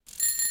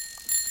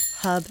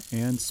Hub,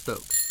 and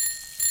Spoke.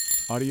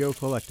 Audio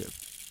Collective.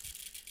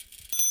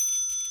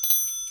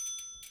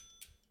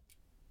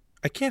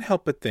 I can't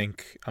help but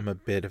think I'm a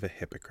bit of a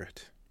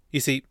hypocrite. You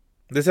see,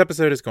 this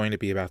episode is going to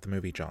be about the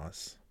movie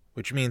Jaws,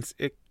 which means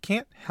it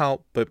can't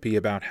help but be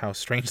about how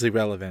strangely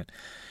relevant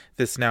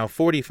this now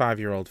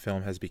 45-year-old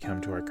film has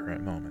become to our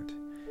current moment.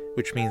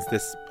 Which means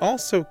this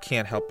also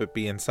can't help but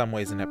be in some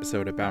ways an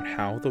episode about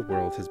how the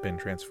world has been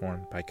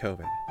transformed by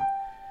COVID.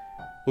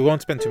 We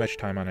won't spend too much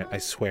time on it, I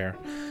swear.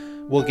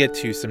 We'll get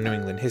to some New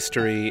England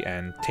history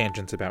and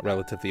tangents about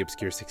relatively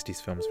obscure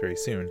 60s films very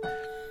soon.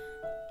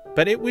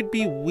 But it would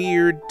be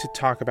weird to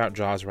talk about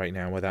Jaws right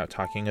now without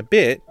talking a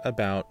bit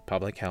about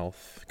public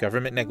health,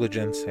 government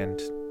negligence,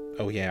 and,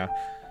 oh yeah,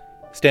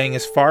 staying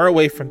as far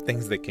away from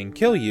things that can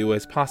kill you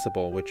as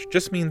possible, which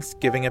just means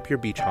giving up your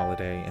beach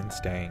holiday and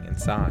staying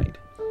inside.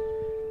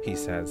 He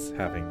says,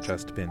 having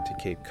just been to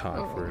Cape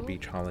Cod for a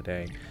beach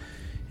holiday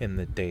in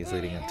the days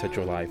leading up to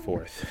July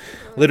 4th.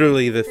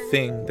 Literally the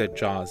thing that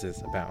Jaws is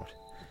about.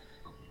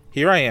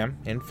 Here I am,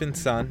 infant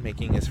son,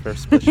 making his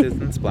first splishes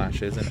and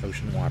splashes in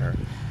ocean water,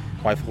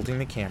 wife holding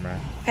the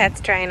camera. Pat's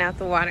trying out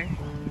the water.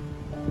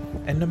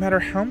 And no matter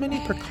how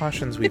many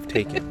precautions we've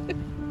taken...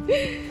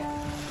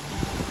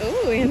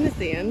 Ooh, in the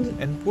sand.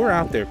 And we're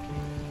out there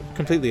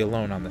completely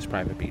alone on this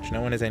private beach.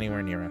 No one is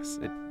anywhere near us.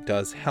 It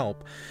does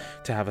help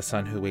to have a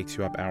son who wakes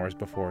you up hours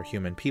before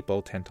human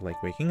people tend to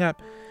like waking up.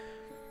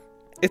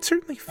 It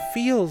certainly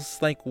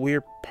feels like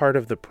we're part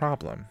of the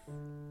problem,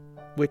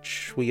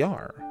 which we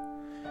are.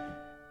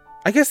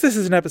 I guess this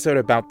is an episode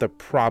about the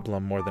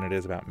problem more than it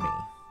is about me.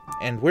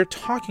 And we're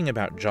talking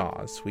about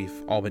Jaws.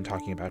 We've all been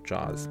talking about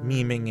Jaws,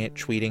 memeing it,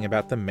 tweeting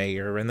about the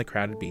mayor and the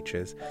crowded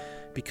beaches,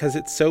 because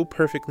it so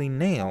perfectly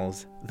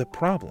nails the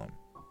problem.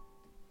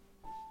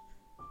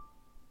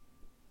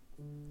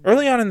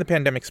 Early on in the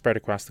pandemic spread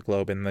across the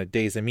globe, in the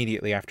days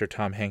immediately after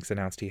Tom Hanks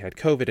announced he had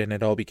COVID and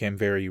it all became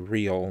very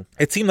real,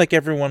 it seemed like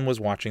everyone was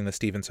watching the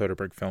Steven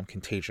Soderbergh film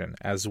Contagion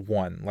as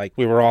one, like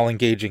we were all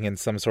engaging in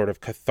some sort of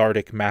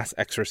cathartic mass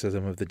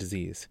exorcism of the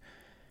disease.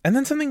 And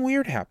then something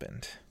weird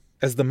happened.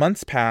 As the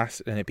months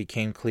passed and it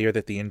became clear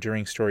that the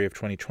enduring story of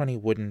 2020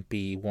 wouldn't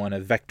be one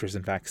of vectors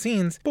and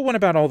vaccines, but one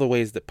about all the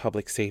ways that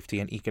public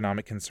safety and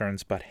economic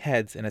concerns butt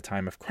heads in a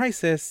time of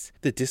crisis,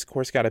 the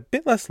discourse got a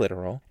bit less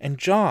literal, and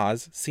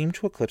Jaws seemed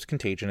to eclipse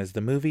Contagion as the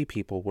movie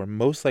people were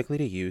most likely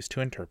to use to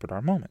interpret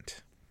our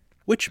moment.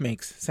 Which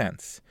makes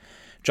sense.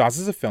 Jaws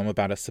is a film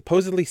about a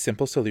supposedly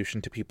simple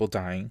solution to people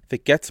dying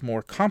that gets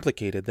more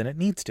complicated than it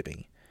needs to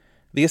be.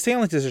 The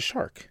assailant is a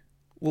shark.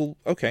 Well,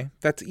 okay,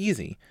 that's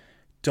easy.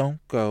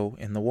 Don't go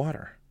in the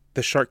water.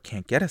 The shark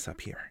can't get us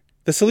up here.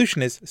 The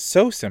solution is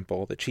so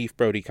simple that Chief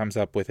Brody comes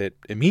up with it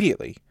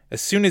immediately, as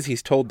soon as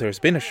he's told there's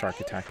been a shark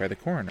attack by the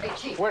coroner.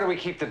 Where do we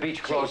keep the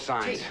beach closed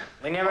signs?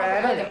 We never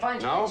had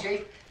any. No?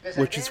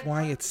 Which is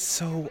why it's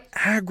so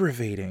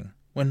aggravating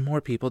when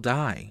more people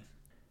die.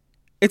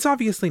 It's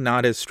obviously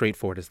not as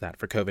straightforward as that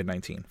for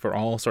COVID-19, for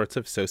all sorts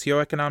of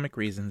socioeconomic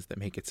reasons that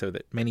make it so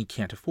that many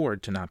can't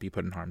afford to not be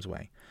put in harm's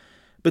way.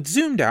 But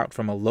zoomed out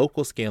from a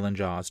local scale in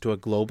Jaws to a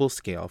global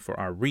scale for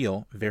our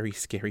real, very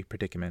scary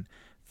predicament,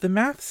 the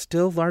math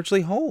still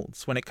largely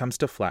holds when it comes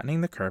to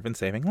flattening the curve and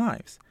saving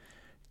lives.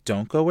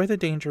 Don't go where the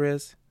danger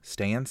is,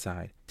 stay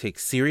inside, take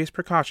serious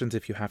precautions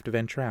if you have to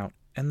venture out,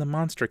 and the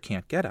monster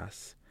can't get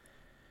us.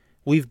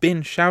 We've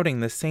been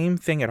shouting the same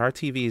thing at our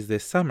TVs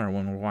this summer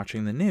when we're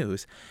watching the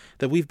news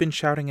that we've been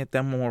shouting at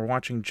them when we're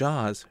watching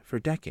Jaws for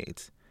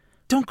decades.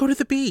 Don't go to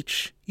the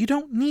beach! You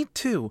don't need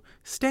to!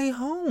 Stay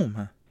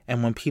home!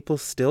 And when people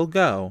still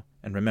go,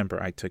 and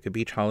remember I took a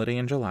beach holiday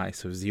in July,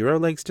 so 0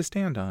 legs to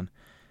stand on,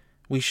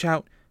 we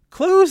shout,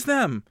 "Close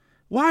them!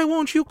 Why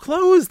won't you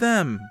close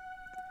them?"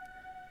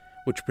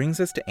 Which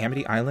brings us to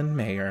Amity Island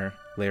Mayor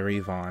Larry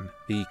Vaughn,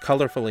 the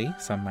colorfully,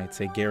 some might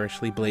say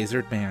garishly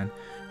blazered man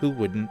who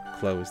wouldn't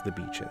close the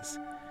beaches.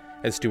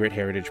 As Stuart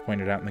Heritage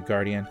pointed out in The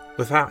Guardian,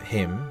 without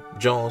him,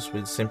 Jaws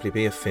would simply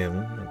be a film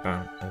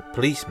about a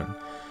policeman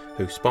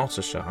who spots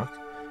a shark,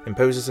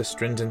 imposes a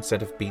stringent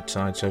set of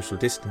beachside social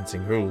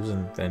distancing rules,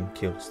 and then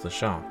kills the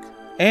shark.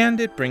 And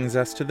it brings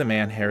us to the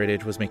man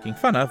Heritage was making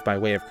fun of by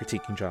way of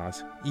critiquing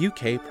Jaws,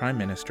 UK Prime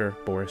Minister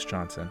Boris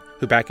Johnson,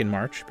 who back in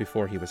March,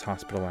 before he was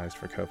hospitalized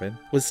for COVID,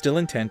 was still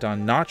intent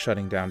on not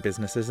shutting down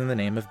businesses in the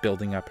name of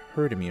building up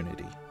herd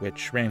immunity,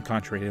 which ran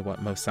contrary to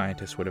what most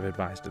scientists would have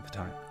advised at the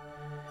time.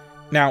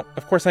 Now,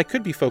 of course, I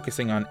could be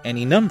focusing on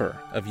any number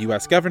of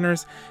US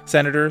governors,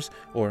 senators,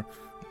 or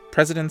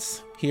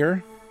presidents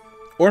here,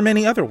 or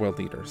many other world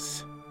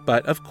leaders.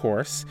 But, of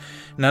course,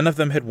 none of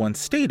them had once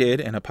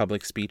stated in a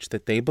public speech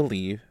that they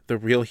believe the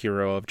real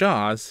hero of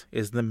Jaws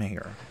is the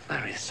mayor.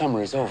 Larry, the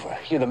summer is over.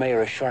 You're the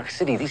mayor of Shark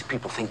City. These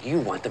people think you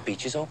want the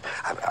beaches open.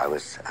 I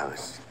was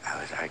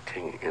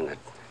acting in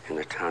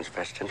the town's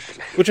best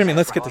interest. Which, I mean,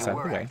 let's get this out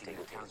of the way.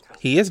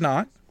 He is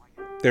not.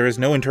 There is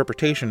no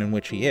interpretation in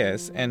which he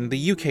is, and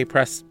the UK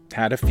press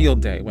had a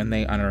field day when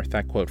they unearthed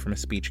that quote from a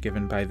speech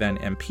given by then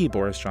MP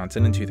Boris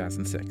Johnson in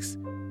 2006.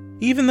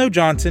 Even though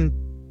Johnson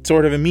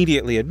sort of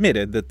immediately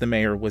admitted that the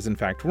mayor was in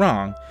fact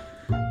wrong,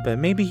 but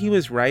maybe he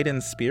was right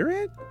in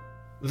spirit?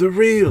 The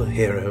real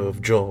hero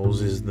of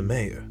Jaws is the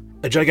mayor.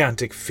 A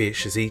gigantic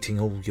fish is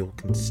eating all your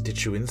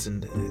constituents,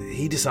 and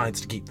he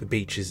decides to keep the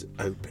beaches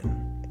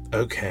open.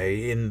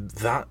 Okay, in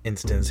that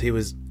instance, he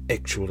was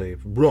actually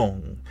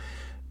wrong.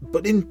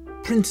 But in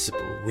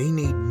principle, we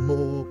need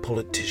more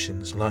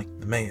politicians like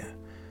the mayor.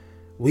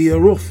 We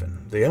are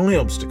often the only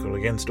obstacle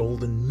against all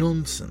the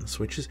nonsense,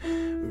 which is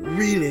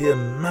really a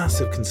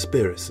massive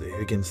conspiracy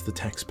against the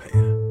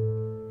taxpayer.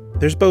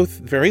 There's both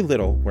very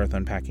little worth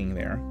unpacking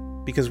there,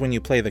 because when you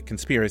play the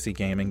conspiracy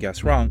game and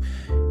guess wrong,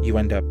 you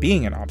end up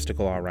being an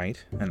obstacle, all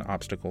right, an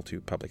obstacle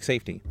to public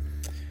safety.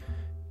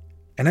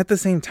 And at the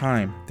same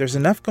time, there's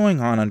enough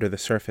going on under the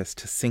surface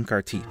to sink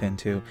our teeth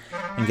into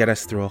and get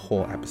us through a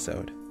whole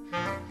episode.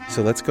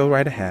 So let's go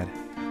right ahead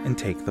and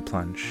take the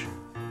plunge.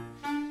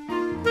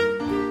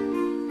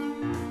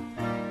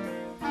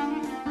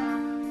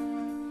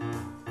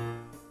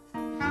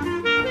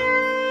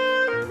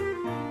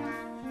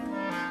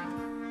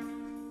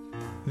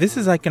 This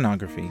is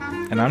Iconography,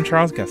 and I'm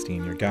Charles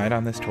Gustine, your guide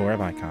on this tour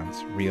of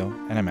icons, real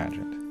and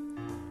imagined.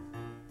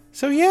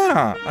 So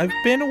yeah, I've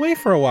been away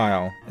for a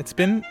while. It's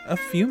been a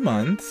few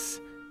months.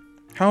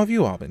 How have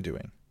you all been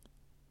doing?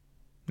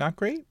 Not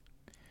great?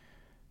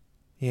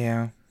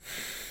 Yeah.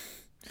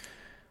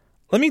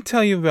 Let me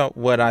tell you about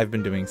what I've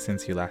been doing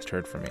since you last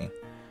heard from me.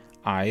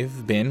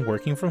 I've been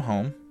working from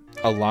home,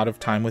 a lot of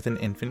time with an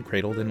infant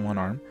cradled in one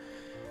arm.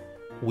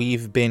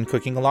 We've been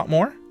cooking a lot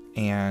more,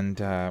 and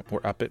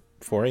we're up at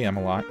 4 a.m.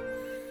 a lot.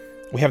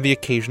 We have the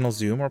occasional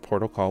Zoom or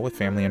Portal call with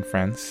family and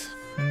friends.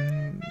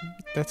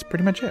 That's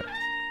pretty much it.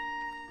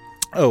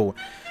 Oh,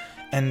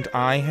 and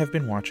I have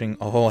been watching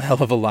a whole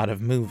hell of a lot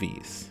of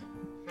movies.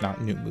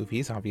 Not new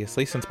movies,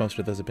 obviously, since most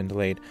of those have been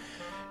delayed.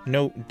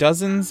 No,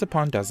 dozens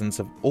upon dozens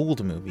of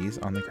old movies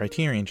on the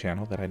Criterion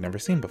Channel that I'd never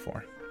seen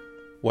before.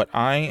 What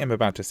I am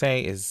about to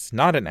say is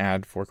not an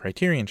ad for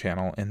Criterion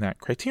Channel, in that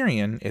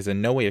Criterion is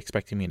in no way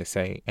expecting me to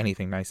say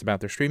anything nice about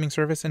their streaming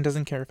service and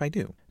doesn't care if I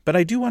do. But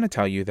I do want to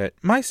tell you that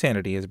my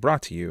sanity is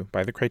brought to you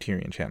by the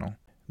Criterion Channel.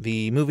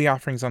 The movie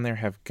offerings on there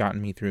have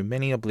gotten me through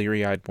many a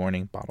bleary-eyed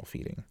morning bottle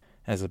feeding.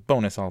 As a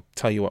bonus, I'll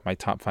tell you what my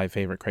top 5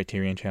 favorite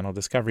Criterion Channel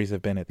discoveries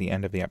have been at the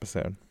end of the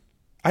episode.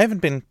 I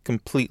haven't been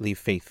completely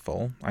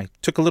faithful. I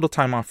took a little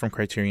time off from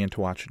Criterion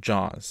to watch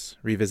Jaws,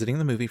 revisiting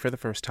the movie for the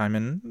first time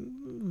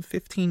in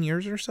 15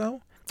 years or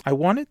so. I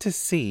wanted to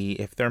see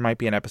if there might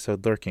be an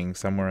episode lurking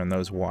somewhere in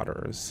those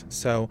waters,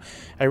 so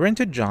I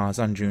rented Jaws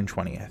on June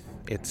 20th,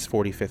 its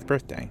 45th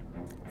birthday.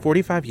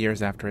 45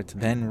 years after its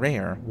then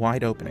rare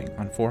wide opening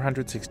on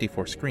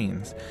 464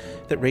 screens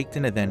that raked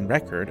in a then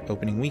record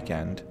opening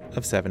weekend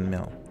of 7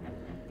 mil.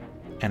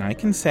 And I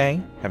can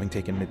say, having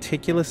taken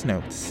meticulous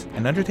notes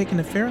and undertaken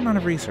a fair amount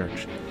of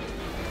research,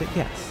 that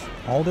yes,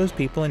 all those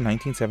people in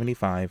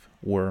 1975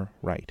 were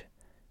right.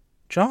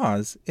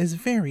 Jaws is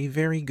very,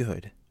 very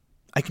good.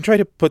 I can try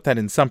to put that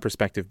in some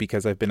perspective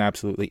because I've been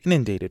absolutely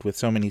inundated with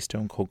so many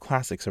Stone Cold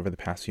classics over the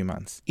past few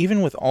months.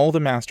 Even with all the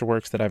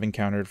masterworks that I've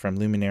encountered from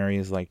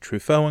luminaries like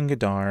Truffaut and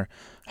Godard,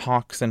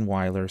 Hawks and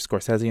Wyler,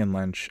 Scorsese and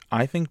Lynch,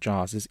 I think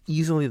Jaws is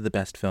easily the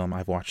best film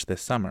I've watched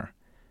this summer.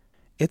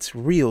 It's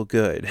real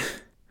good.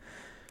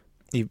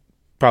 You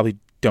probably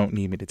don't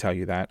need me to tell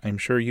you that. I'm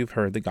sure you've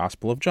heard the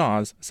Gospel of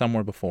Jaws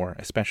somewhere before,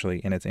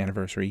 especially in its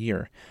anniversary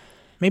year.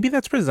 Maybe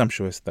that's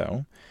presumptuous,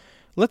 though.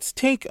 Let's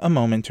take a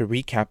moment to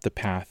recap the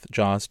path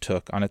Jaws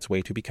took on its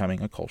way to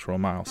becoming a cultural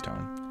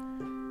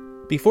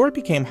milestone. Before it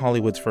became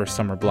Hollywood's first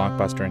summer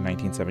blockbuster in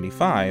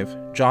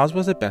 1975, Jaws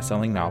was a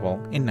best-selling novel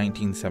in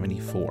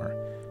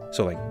 1974.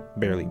 So,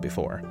 barely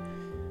before.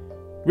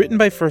 Written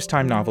by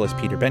first-time novelist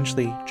Peter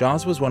Benchley,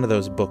 Jaws was one of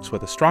those books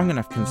with a strong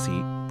enough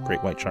conceit,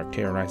 Great White Shark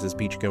terrorizes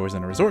beachgoers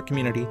in a resort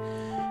community,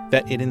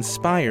 that it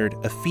inspired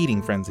a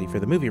feeding frenzy for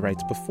the movie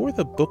rights before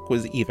the book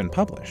was even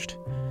published.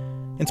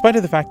 In spite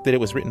of the fact that it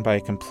was written by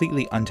a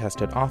completely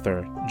untested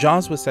author,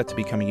 Jaws was set to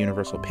become a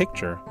Universal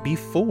picture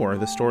before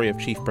the story of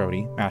Chief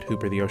Brody, Matt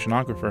Hooper the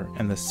oceanographer,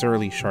 and the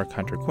surly shark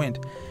hunter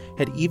Quint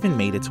had even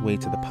made its way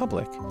to the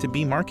public to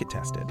be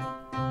market-tested.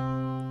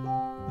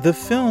 The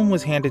film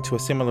was handed to a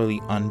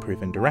similarly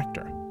unproven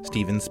director,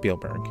 Steven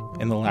Spielberg,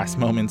 in the last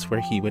moments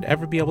where he would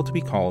ever be able to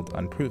be called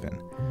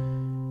unproven.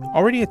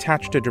 Already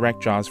attached to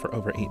direct Jaws for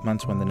over 8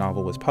 months when the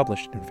novel was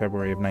published in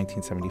February of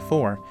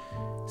 1974,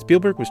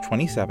 Spielberg was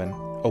 27,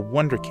 a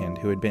wonderkind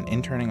who had been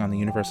interning on the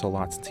Universal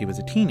lot since he was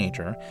a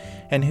teenager,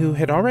 and who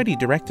had already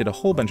directed a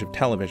whole bunch of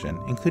television,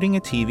 including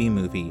a TV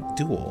movie,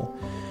 Duel,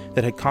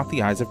 that had caught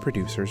the eyes of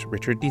producers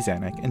Richard D.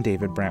 Zanuck and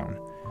David Brown.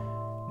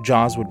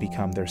 Jaws would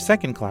become their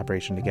second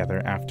collaboration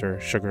together after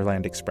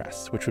Sugarland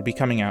Express, which would be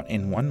coming out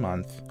in 1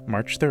 month,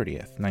 March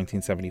 30th,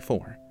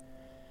 1974.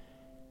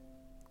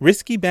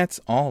 Risky bets,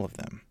 all of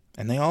them,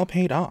 and they all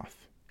paid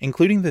off,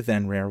 including the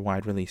then rare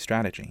wide-release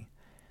strategy.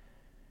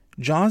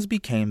 Jaws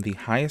became the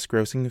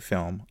highest-grossing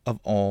film of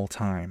all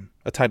time,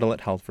 a title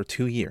it held for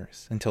 2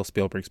 years, until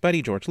Spielberg's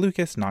buddy George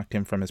Lucas knocked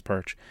him from his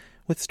perch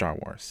with Star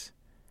Wars.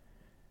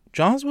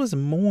 Jaws was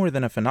more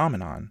than a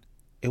phenomenon.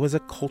 It was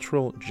a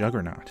cultural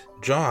juggernaut.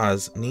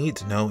 Jaws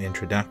needs no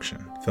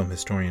introduction, film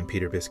historian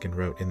Peter Biskin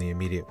wrote in the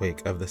immediate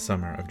wake of the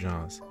summer of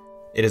Jaws.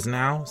 It is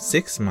now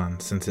 6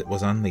 months since it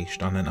was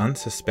unleashed on an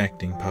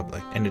unsuspecting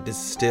public, and it is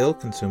still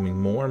consuming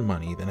more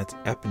money than its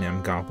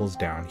eponym gobbles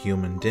down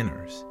human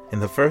dinners. In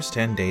the first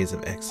 10 days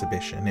of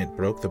exhibition, it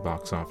broke the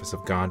box office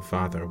of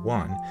Godfather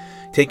 1,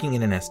 taking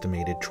in an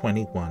estimated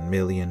 $21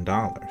 million.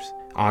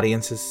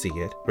 Audiences see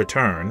it,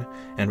 return,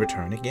 and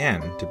return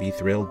again to be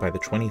thrilled by the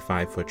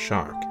 25-foot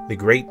shark, the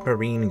great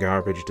marine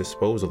garbage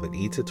disposal that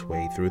eats its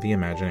way through the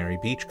imaginary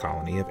beach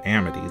colony of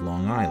Amity,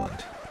 Long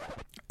Island.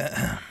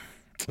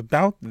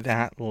 About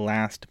that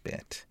last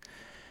bit.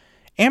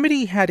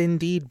 Amity had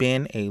indeed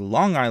been a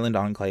Long Island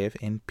enclave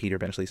in Peter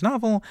Benchley's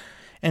novel,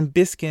 and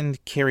Biskind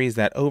carries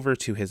that over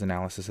to his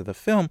analysis of the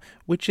film,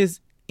 which is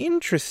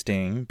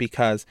interesting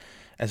because,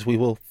 as we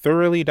will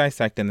thoroughly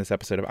dissect in this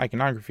episode of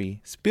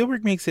Iconography,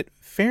 Spielberg makes it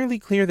fairly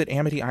clear that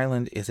Amity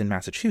Island is in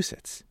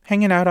Massachusetts,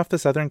 hanging out off the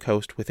southern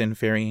coast within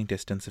ferrying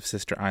distance of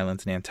sister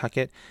islands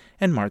Nantucket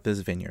and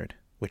Martha's Vineyard,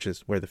 which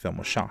is where the film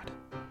was shot.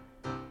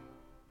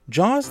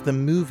 Jaws, the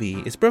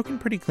movie, is broken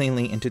pretty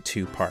cleanly into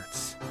 2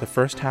 parts. The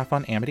first half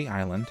on Amity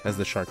Island, as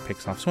the shark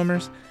picks off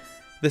swimmers.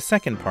 The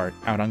second part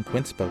out on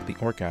Quint's boat, the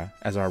Orca,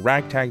 as our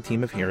ragtag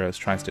team of heroes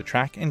tries to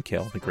track and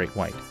kill the Great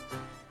White.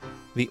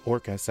 The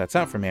Orca sets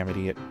out from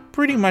Amity at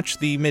pretty much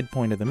the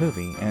midpoint of the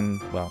movie,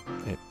 and, well,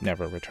 it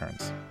never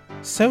returns.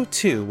 So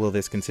too will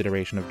this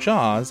consideration of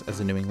Jaws as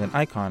a New England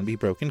icon be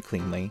broken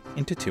cleanly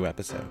into 2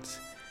 episodes.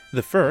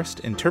 The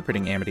first,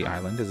 interpreting Amity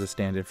Island as a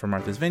stand-in for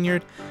Martha's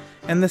Vineyard,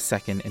 and the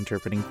second,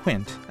 interpreting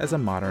Quint as a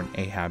modern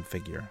Ahab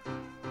figure.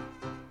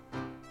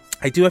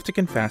 I do have to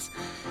confess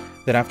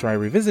that after I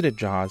revisited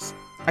Jaws,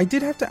 I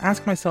did have to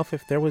ask myself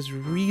if there was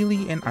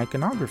really an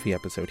iconography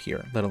episode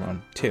here, let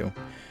alone 2.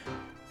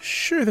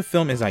 Sure, the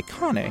film is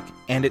iconic,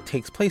 and it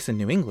takes place in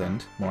New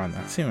England, more on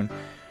that soon,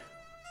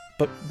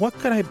 but what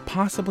could I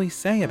possibly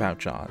say about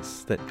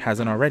Jaws that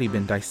hasn't already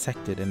been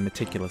dissected and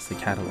meticulously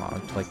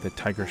cataloged like the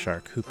tiger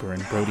shark Hooper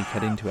and Brody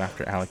cut into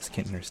after Alex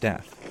Kintner's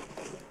death?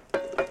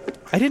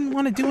 I didn't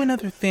want to do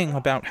another thing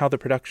about how the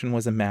production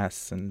was a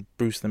mess and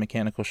Bruce the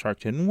mechanical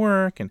shark didn't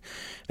work and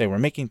they were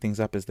making things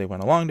up as they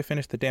went along to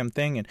finish the damn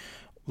thing, and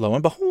lo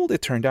and behold,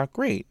 it turned out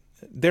great.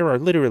 There are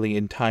literally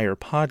entire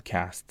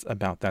podcasts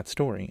about that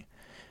story.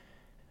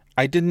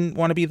 I didn't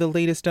want to be the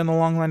latest in a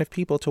long line of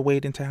people to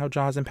wade into how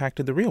Jaws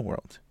impacted the real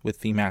world,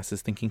 with the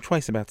masses thinking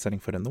twice about setting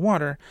foot in the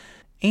water,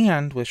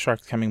 and with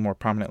sharks coming more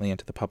prominently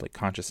into the public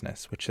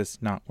consciousness, which has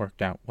not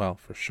worked out well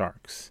for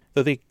sharks.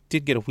 Though they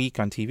did get a week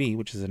on TV,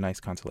 which is a nice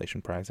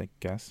consolation prize, I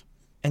guess.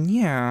 And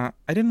yeah,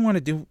 I didn't want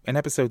to do an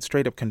episode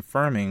straight up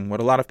confirming what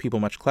a lot of people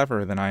much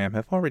cleverer than I am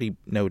have already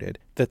noted,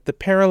 that the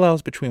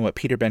parallels between what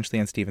Peter Benchley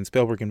and Steven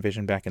Spielberg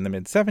envisioned back in the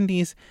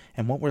mid-70s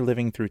and what we're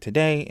living through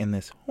today in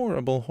this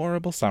horrible,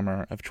 horrible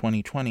summer of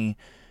 2020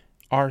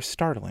 are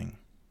startling.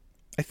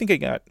 I think I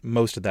got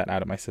most of that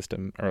out of my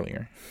system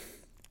earlier.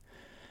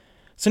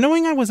 So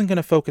knowing I wasn't going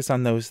to focus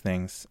on those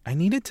things, I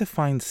needed to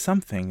find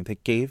something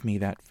that gave me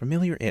that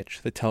familiar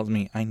itch that tells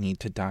me I need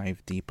to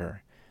dive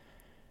deeper.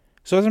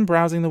 So as I'm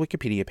browsing the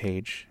Wikipedia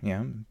page,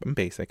 I'm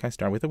basic, I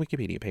start with the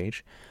Wikipedia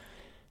page,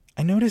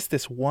 I noticed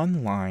this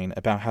one line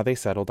about how they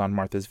settled on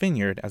Martha's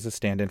Vineyard as a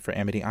stand-in for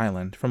Amity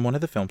Island from one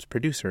of the film's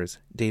producers,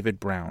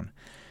 David Brown.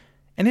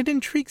 And it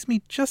intrigues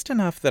me just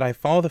enough that I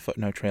follow the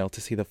footnote trail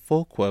to see the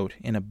full quote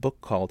in a book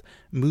called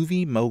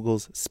Movie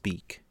Moguls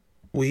Speak.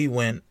 We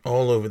went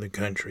all over the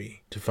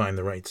country to find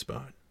the right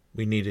spot.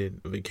 We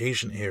needed a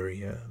vacation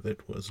area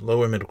that was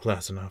lower middle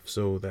class enough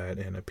so that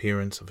an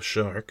appearance of a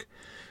shark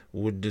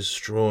would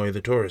destroy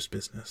the tourist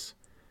business.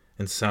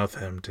 In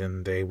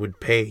Southampton, they would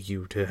pay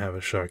you to have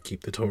a shark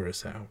keep the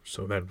tourists out,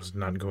 so that was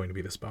not going to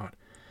be the spot.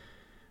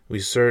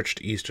 We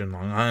searched eastern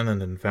Long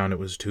Island and found it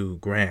was too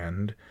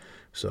grand,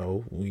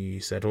 so we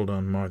settled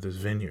on Martha's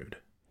Vineyard.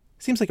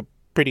 Seems like a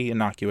pretty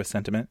innocuous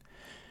sentiment.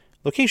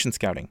 Location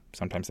scouting.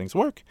 Sometimes things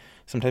work,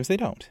 sometimes they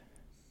don't.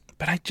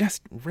 But I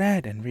just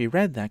read and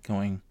reread that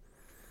going,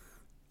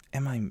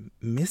 am I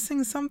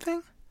missing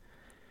something?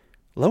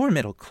 Lower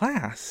middle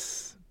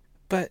class?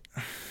 But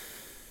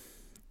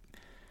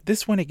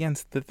this went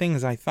against the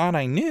things I thought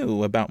I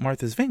knew about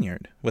Martha's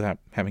Vineyard, without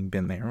having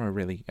been there or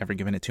really ever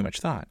given it too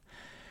much thought.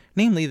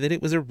 Namely, that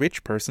it was a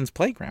rich person's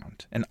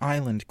playground, an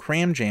island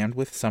cram-jammed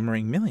with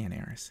summering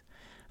millionaires.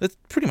 That's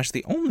pretty much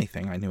the only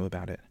thing I knew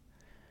about it.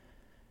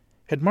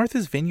 Had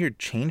Martha's Vineyard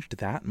changed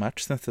that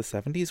much since the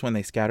 70s when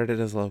they scouted it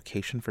as a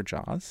location for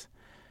Jaws?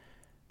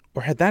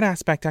 Or had that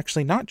aspect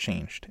actually not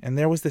changed, and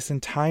there was this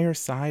entire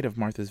side of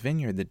Martha's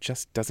Vineyard that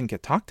just doesn't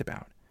get talked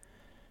about?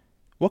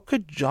 What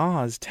could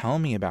Jaws tell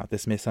me about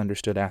this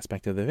misunderstood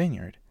aspect of the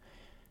vineyard?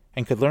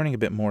 And could learning a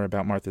bit more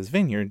about Martha's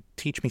Vineyard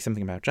teach me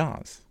something about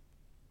Jaws?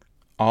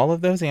 All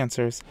of those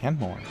answers and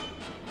more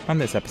on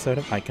this episode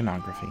of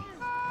Iconography.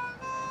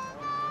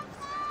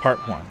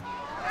 Part 1.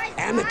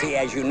 Amity,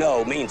 as you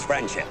know, means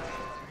friendship.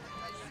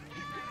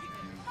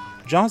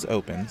 Jaws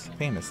opens,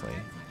 famously,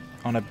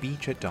 on a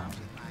beach at dawn,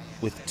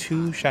 with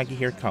 2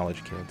 shaggy-haired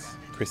college kids,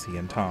 Chrissy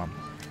and Tom,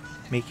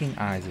 making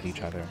eyes at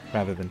each other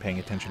rather than paying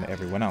attention to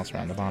everyone else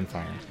around the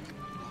bonfire.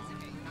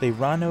 They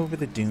run over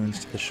the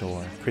dunes to the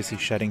shore, Chrissy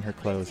shedding her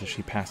clothes as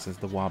she passes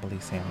the wobbly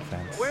sand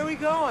fence. Where are we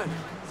going?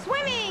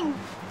 Swimming!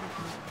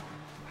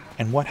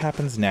 And what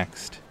happens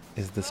next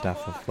is the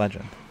stuff of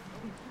legend.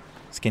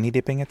 Skinny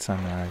dipping at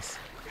sunrise.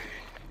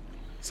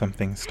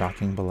 Something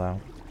stalking below.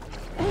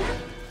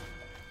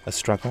 A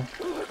struggle.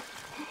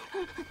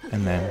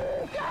 And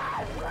then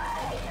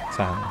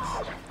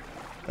silence.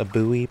 A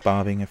buoy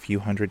bobbing a few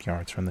hundred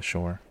yards from the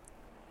shore.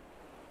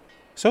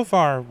 So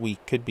far, we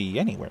could be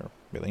anywhere,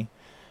 really.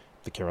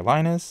 The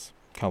Carolinas,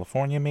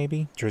 California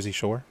maybe, Jersey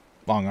Shore,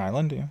 Long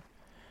Island. Yeah.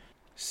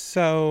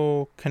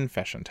 So,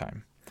 confession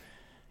time.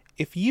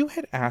 If you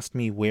had asked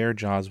me where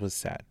Jaws was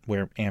set,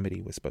 where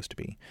Amity was supposed to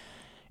be,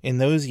 in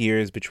those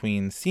years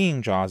between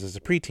seeing Jaws as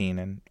a preteen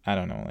and, I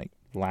don't know, like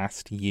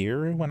last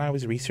year when I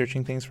was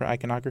researching things for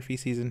Iconography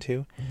Season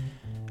 2,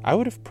 I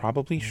would have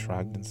probably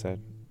shrugged and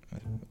said,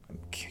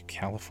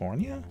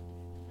 California?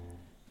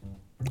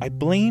 I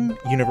blame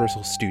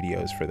Universal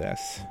Studios for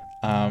this.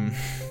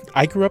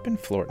 I grew up in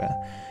Florida,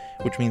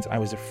 which means I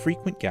was a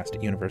frequent guest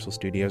at Universal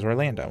Studios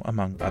Orlando,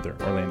 among other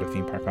Orlando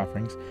theme park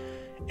offerings.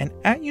 And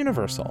at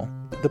Universal,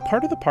 the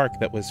part of the park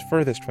that was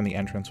furthest from the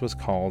entrance was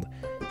called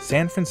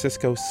San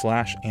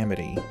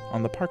Francisco/Amity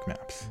on the park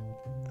maps.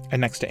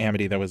 And next to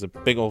Amity, there was a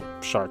big old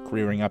shark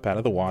rearing up out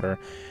of the water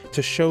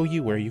to show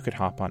you where you could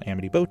hop on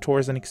Amity boat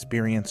tours and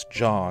experience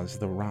Jaws,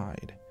 the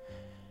ride.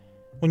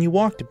 When you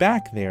walked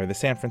back there, the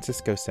San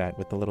Francisco set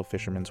with the Little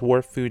Fisherman's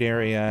Wharf food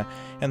area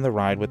and the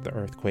ride with the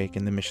earthquake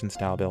and the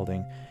mission-style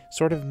building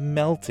sort of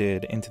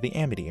melted into the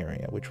Amity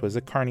area, which was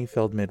a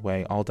carny-filled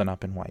midway all done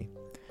up in white.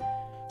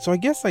 So I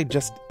guess I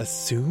just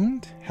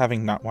assumed,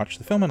 having not watched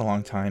the film in a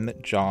long time,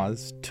 that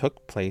Jaws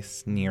took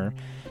place near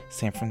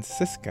San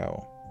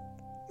Francisco.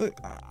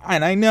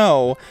 And I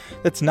know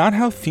that's not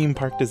how theme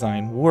park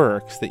design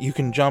works, that you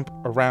can jump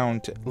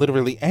around to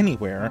literally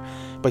anywhere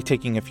by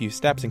taking a few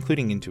steps,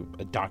 including into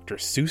a Dr.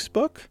 Seuss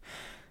book.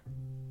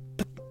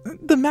 But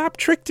the map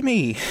tricked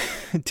me.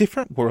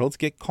 Different worlds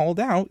get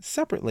called out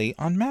separately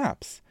on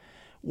maps.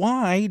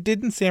 Why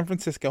didn't San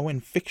Francisco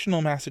and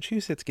fictional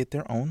Massachusetts get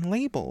their own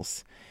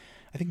labels?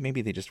 I think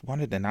maybe they just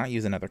wanted to not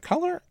use another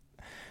color?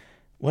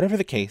 Whatever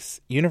the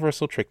case,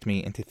 Universal tricked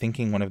me into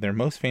thinking one of their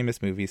most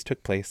famous movies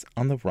took place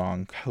on the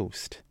wrong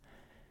coast.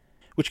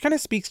 Which kind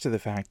of speaks to the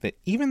fact that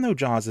even though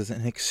Jaws is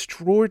an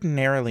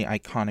extraordinarily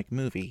iconic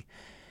movie,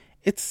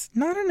 it's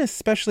not an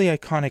especially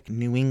iconic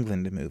New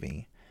England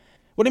movie.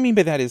 What I mean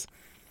by that is,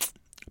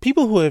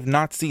 people who have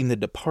not seen The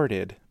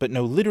Departed, but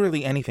know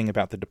literally anything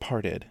about The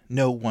Departed,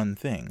 know one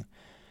thing.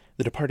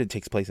 The Departed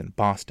takes place in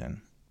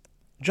Boston.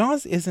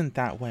 Jaws isn't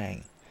that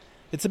way.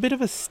 It's a bit of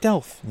a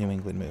stealth New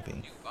England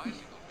movie.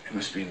 It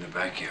must be in the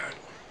backyard.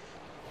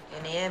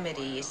 In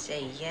Amity, you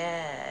say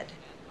yard.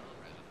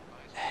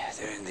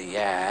 They're in the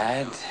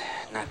yard,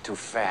 not too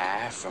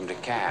far from the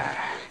car.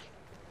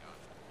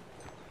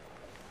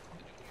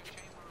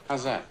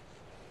 How's that?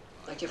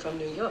 Like you're from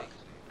New York.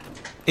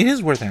 It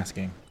is worth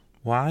asking,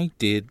 why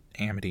did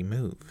Amity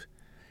move?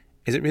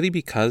 Is it really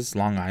because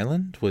Long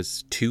Island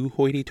was too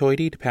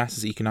hoity-toity to pass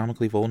as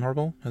economically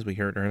vulnerable, as we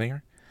heard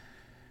earlier?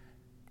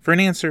 For an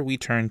answer, we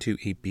turn to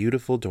a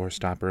beautiful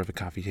doorstopper of a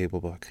coffee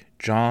table book,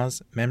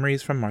 Jaws,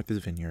 Memories from Martha's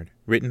Vineyard,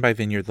 written by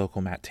Vineyard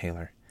local Matt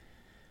Taylor.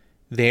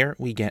 There,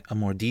 we get a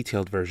more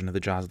detailed version of the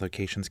Jaws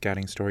location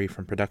scouting story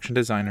from production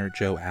designer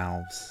Joe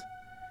Alves.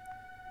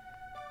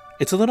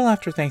 It's a little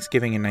after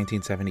Thanksgiving in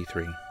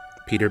 1973.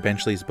 Peter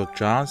Benchley's book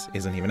Jaws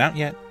isn't even out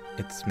yet,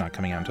 it's not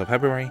coming out until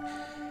February,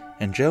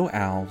 and Joe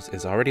Alves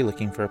is already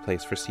looking for a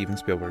place for Steven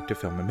Spielberg to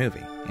film a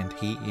movie, and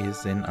he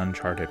is in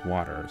uncharted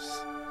waters.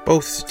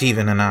 Both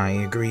Stephen and I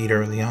agreed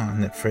early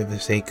on that for the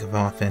sake of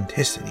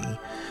authenticity,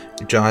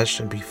 Jaws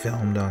should be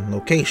filmed on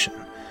location,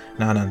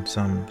 not on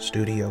some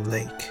studio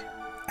lake.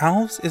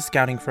 Alves is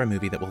scouting for a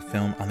movie that will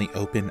film on the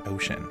open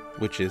ocean,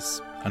 which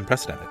is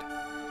unprecedented.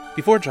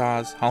 Before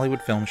Jaws,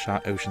 Hollywood Film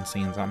shot ocean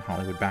scenes on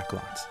Hollywood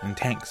backlots and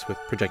tanks with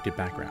projected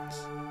backgrounds,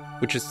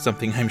 which is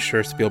something I'm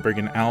sure Spielberg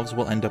and Alves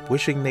will end up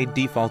wishing they'd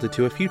defaulted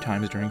to a few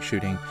times during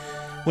shooting,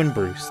 when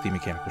Bruce, the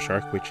mechanical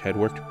shark, which had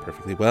worked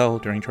perfectly well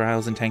during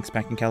trials in tanks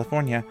back in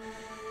California,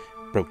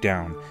 broke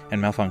down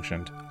and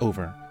malfunctioned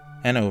over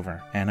and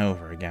over and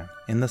over again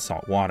in the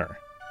salt water.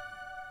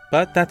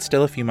 But that's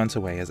still a few months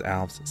away as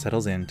Alves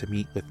settles in to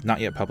meet with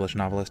not-yet-published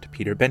novelist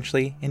Peter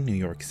Benchley in New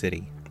York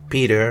City.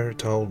 Peter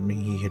told me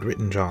he had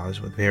written Jaws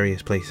with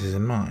various places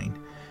in mind.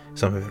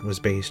 Some of it was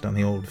based on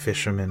the old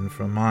fishermen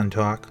from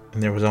Montauk,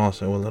 and there was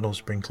also a little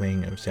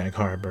sprinkling of Sag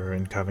Harbor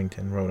and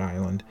Covington, Rhode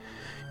Island.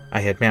 I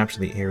had maps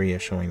of the area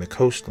showing the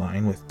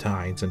coastline with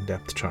tides and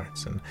depth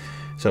charts, and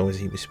so as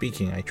he was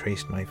speaking, I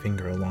traced my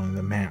finger along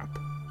the map.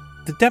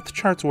 The depth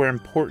charts were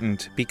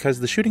important because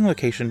the shooting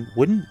location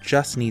wouldn't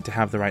just need to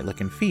have the right look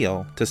and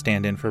feel to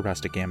stand in for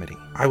rustic Amity.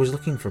 I was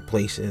looking for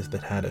places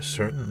that had a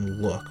certain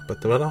look,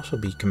 but that would also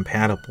be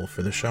compatible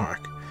for the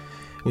shark.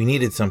 We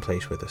needed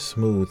someplace with a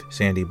smooth,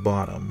 sandy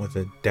bottom with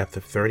a depth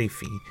of 30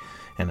 feet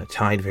and a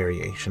tide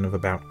variation of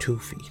about 2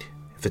 feet.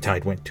 If the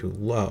tide went too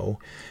low,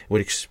 it would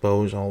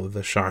expose all of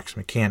the shark's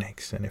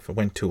mechanics, and if it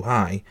went too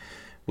high,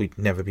 We'd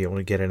never be able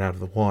to get it out of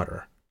the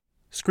water.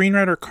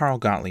 Screenwriter Carl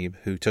Gottlieb,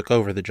 who took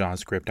over the Jaws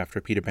script after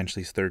Peter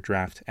Benchley's third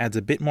draft, adds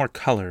a bit more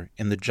color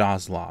in the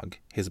Jaws log,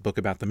 his book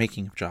about the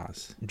making of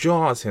Jaws.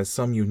 Jaws has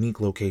some unique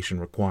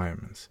location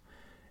requirements.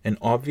 An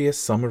obvious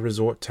summer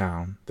resort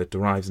town that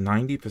derives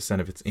 90%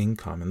 of its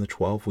income in the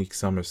 12-week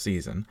summer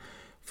season,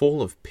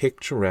 full of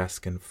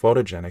picturesque and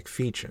photogenic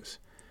features.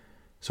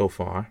 So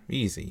far,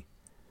 easy.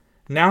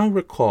 Now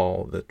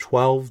recall the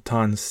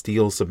 12-ton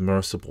steel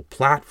submersible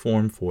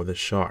platform for the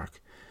shark.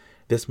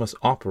 This must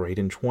operate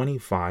in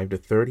 25 to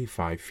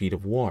 35 feet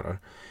of water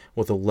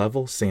with a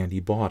level sandy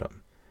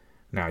bottom.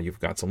 Now you've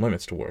got some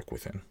limits to work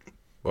within.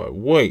 But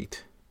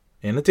wait!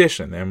 In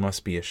addition, there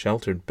must be a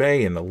sheltered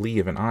bay in the lee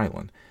of an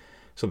island,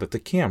 so that the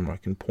camera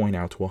can point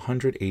out to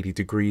 180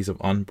 degrees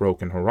of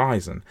unbroken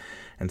horizon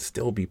and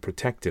still be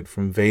protected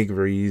from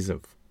vagaries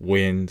of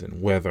wind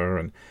and weather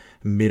and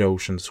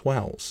mid-ocean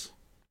swells.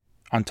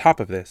 On top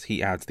of this,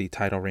 he adds the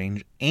tidal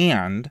range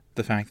and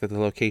the fact that the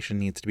location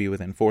needs to be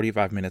within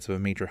 45 minutes of a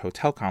major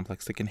hotel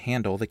complex that can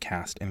handle the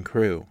cast and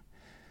crew.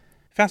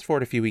 Fast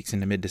forward a few weeks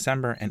into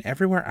mid-December, and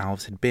everywhere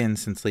Alves had been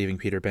since leaving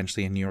Peter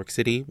Benchley in New York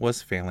City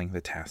was failing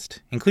the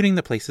test, including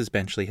the places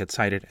Benchley had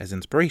cited as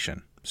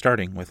inspiration,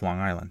 starting with Long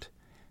Island.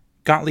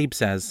 Gottlieb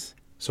says,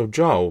 So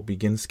Joe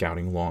begins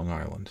scouting Long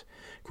Island,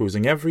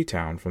 cruising every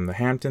town from the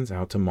Hamptons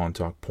out to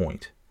Montauk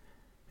Point.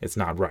 It's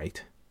not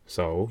right.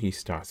 So he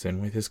starts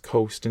in with his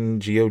coast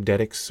and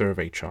geodetic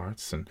survey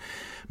charts and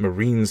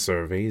marine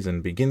surveys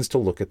and begins to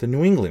look at the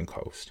New England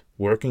coast,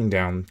 working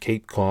down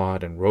Cape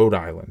Cod and Rhode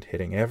Island,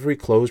 hitting every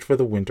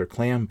closed-for-the-winter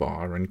clam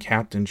bar and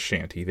captain's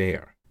shanty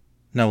there.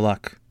 No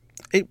luck.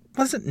 It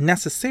wasn't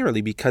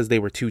necessarily because they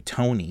were too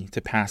tony to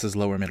pass as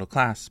lower middle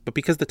class, but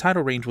because the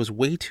tidal range was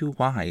way too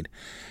wide,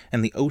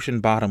 and the ocean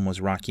bottom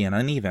was rocky and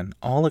uneven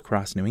all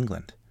across New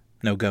England.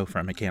 No go for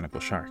a mechanical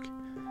shark.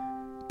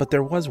 But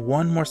there was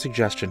one more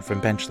suggestion from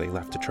Benchley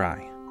left to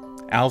try.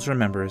 Alves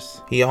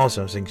remembers, He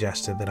also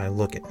suggested that I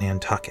look at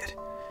Nantucket,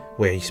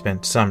 where he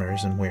spent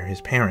summers and where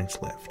his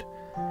parents lived.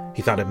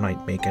 He thought it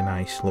might make a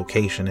nice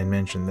location and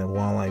mentioned that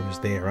while I was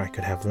there I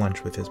could have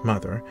lunch with his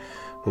mother,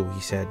 who he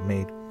said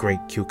made great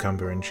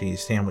cucumber and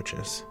cheese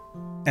sandwiches.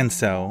 And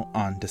so,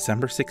 on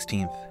December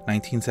 16th,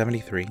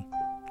 1973,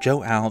 Joe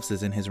Alves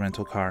is in his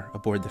rental car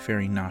aboard the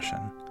ferry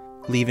Noshon,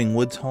 leaving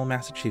Woods Hole,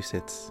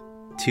 Massachusetts,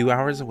 2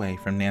 hours away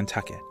from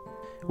Nantucket,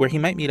 where he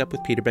might meet up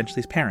with Peter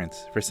Benchley's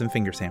parents for some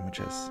finger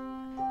sandwiches.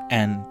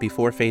 And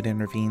before fate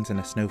intervenes and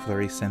a snow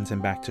flurry sends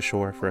him back to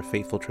shore for a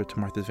fateful trip to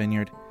Martha's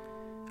Vineyard,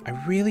 I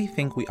really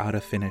think we ought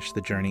to finish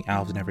the journey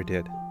Alves never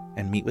did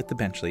and meet with the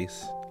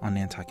Benchleys on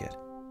Nantucket.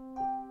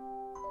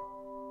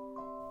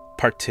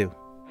 Part 2.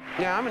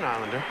 Yeah, I'm an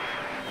islander.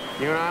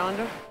 You're an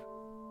islander?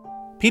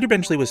 Peter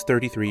Benchley was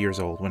 33 years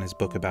old when his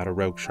book about a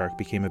rogue shark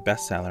became a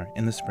bestseller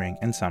in the spring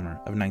and summer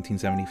of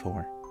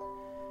 1974.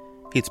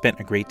 He'd spent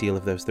a great deal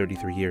of those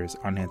 33 years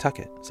on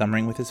Nantucket,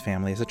 summering with his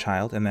family as a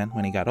child, and then,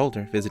 when he got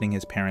older, visiting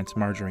his parents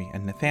Marjorie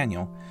and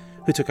Nathaniel,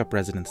 who took up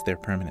residence there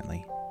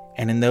permanently.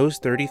 And in those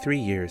 33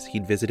 years,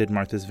 he'd visited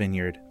Martha's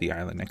Vineyard, the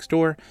island next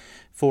door,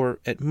 for,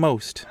 at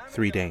most,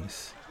 3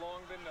 days.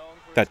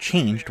 That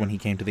changed when he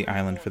came to the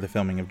island for the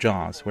filming of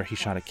Jaws, where he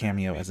shot a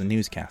cameo as a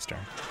newscaster.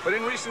 But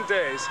in recent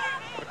days,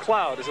 a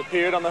cloud has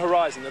appeared on the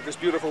horizon of this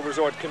beautiful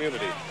resort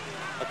community.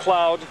 A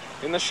cloud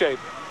in the shape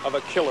of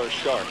a killer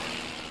shark.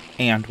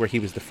 And where he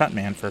was the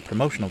frontman for a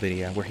promotional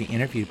video where he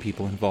interviewed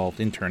people involved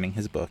in turning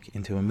his book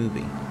into a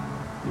movie.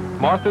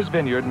 Martha's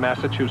Vineyard,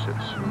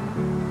 Massachusetts,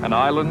 an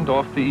island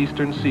off the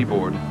eastern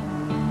seaboard.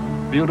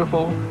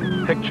 Beautiful,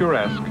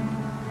 picturesque,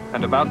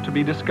 and about to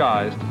be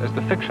disguised as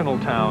the fictional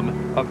town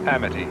of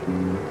Amity.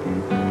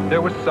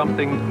 There was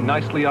something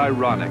nicely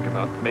ironic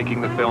about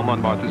making the film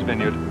on Martha's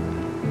Vineyard.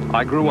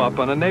 I grew up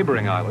on a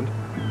neighboring island,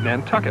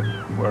 Nantucket,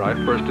 where I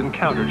first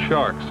encountered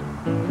sharks.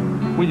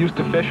 We used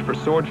to fish for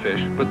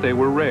swordfish, but they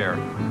were rare,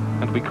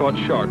 and we caught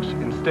sharks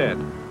instead.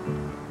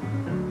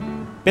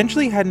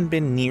 Benchley hadn't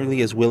been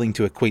nearly as willing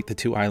to equate the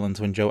two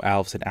islands when Joe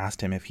Alves had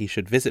asked him if he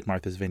should visit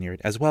Martha's Vineyard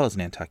as well as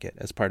Nantucket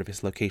as part of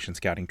his location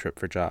scouting trip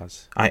for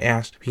Jaws. I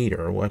asked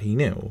Peter what he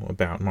knew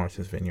about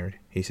Martha's Vineyard.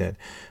 He said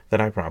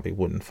that I probably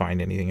wouldn't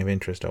find anything of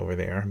interest over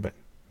there, but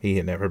he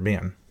had never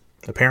been.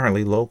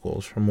 Apparently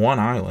locals from one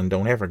island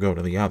don't ever go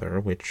to the other,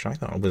 which I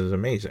thought was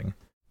amazing.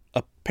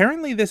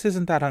 Apparently this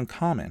isn't that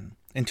uncommon.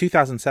 In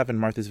 2007,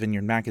 Martha's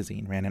Vineyard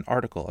magazine ran an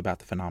article about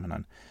the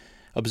phenomenon,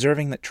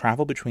 observing that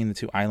travel between the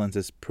two islands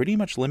is pretty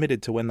much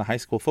limited to when the high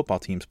school football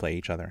teams play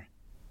each other.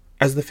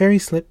 As the ferry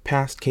slipped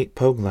past Cape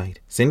Pogue Light,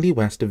 Cindy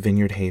West of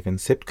Vineyard Haven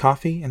sipped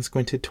coffee and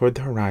squinted toward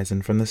the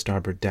horizon from the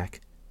starboard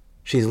deck.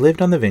 She's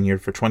lived on the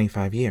vineyard for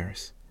 25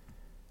 years.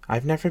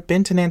 I've never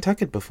been to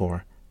Nantucket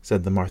before,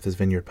 said the Martha's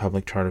Vineyard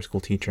public charter school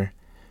teacher.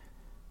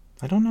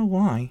 I don't know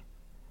why.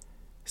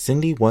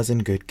 Cindy was in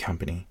good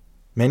company.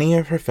 Many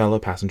of her fellow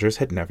passengers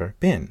had never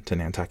been to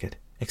Nantucket,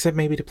 except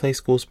maybe to play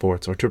school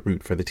sports or to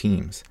root for the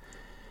teams.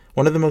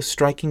 One of the most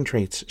striking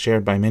traits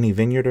shared by many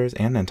vineyarders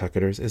and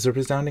Nantucketers is a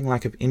resounding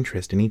lack of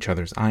interest in each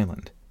other's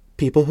island.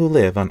 People who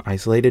live on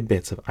isolated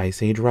bits of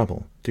Ice Age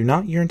rubble do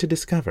not yearn to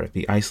discover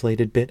the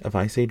isolated bit of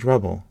Ice Age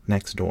rubble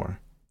next door.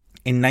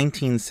 In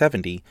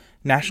 1970,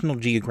 National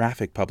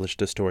Geographic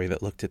published a story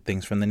that looked at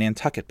things from the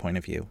Nantucket point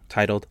of view,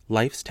 titled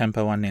Life's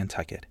Tempo on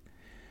Nantucket.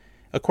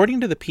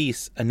 According to the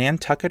piece, a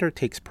Nantucketer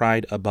takes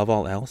pride above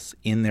all else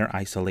in their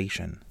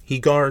isolation. He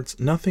guards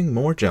nothing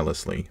more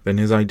jealously than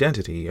his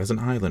identity as an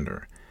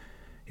islander.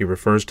 He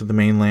refers to the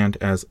mainland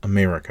as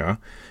America,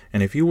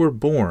 and if you were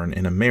born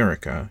in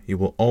America, you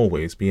will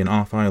always be an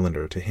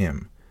off-islander to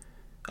him.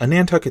 A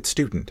Nantucket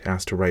student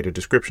asked to write a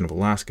description of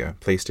Alaska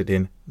placed it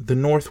in the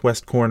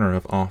northwest corner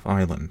of Off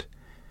Island.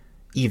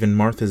 Even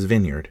Martha's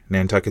Vineyard,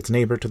 Nantucket's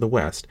neighbor to the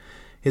west,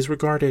 is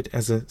regarded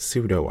as a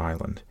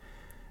pseudo-island.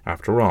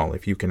 After all,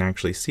 if you can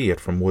actually see it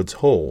from Woods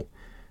Hole,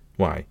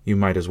 why, you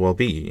might as well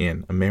be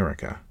in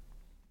America.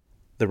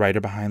 The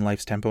writer behind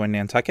Life's Tempo in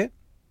Nantucket?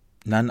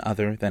 None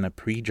other than a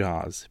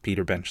pre-Jaws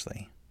Peter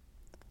Benchley.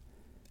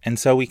 And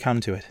so we come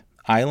to it.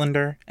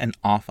 Islander and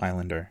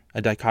off-islander,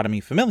 a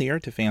dichotomy familiar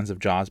to fans of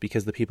Jaws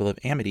because the people of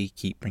Amity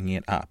keep bringing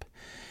it up,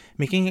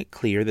 making it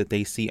clear that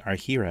they see our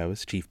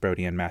heroes, Chief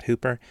Brody and Matt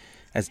Hooper,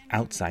 as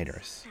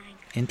outsiders.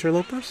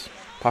 Interlopers?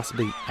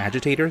 Possibly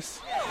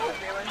agitators?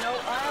 There are no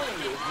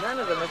islanders. None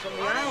of them are from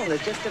the island.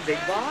 It's just a big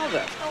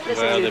bother.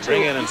 Well, they're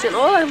bringing them. Listen,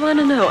 all I want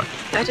to know,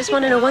 I just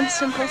want to know one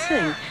simple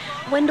thing.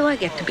 When do I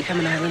get to become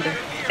an islander?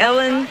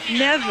 Ellen,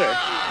 never.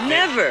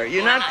 Never.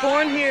 You're not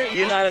born here.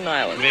 You're not an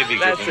islander. Maybe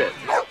that's it.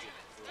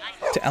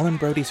 To Ellen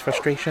Brody's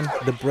frustration,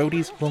 the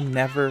Brodys will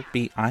never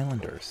be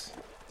islanders.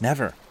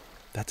 Never.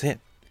 That's it.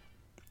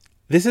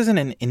 This isn't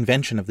an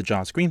invention of the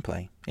Jaws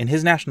screenplay. In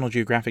his National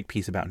Geographic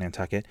piece about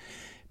Nantucket,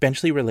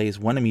 Benchley relays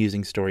one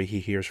amusing story he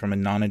hears from a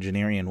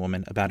nonagenarian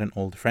woman about an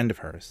old friend of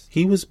hers.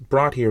 He was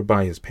brought here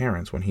by his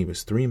parents when he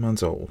was 3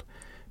 months old,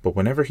 but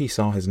whenever he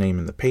saw his name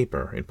in the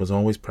paper, it was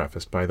always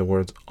prefaced by the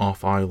words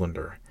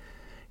off-islander.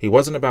 He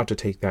wasn't about to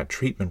take that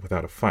treatment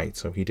without a fight,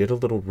 so he did a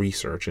little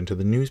research into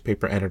the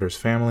newspaper editor's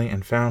family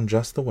and found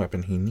just the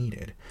weapon he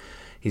needed.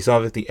 He saw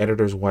that the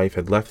editor's wife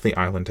had left the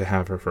island to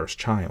have her first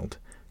child.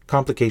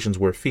 Complications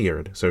were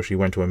feared, so she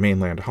went to a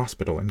mainland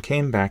hospital and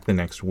came back the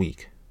next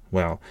week.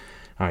 Well,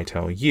 I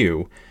tell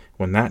you,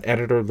 when that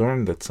editor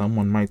learned that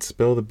someone might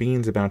spill the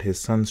beans about his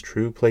son's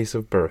true place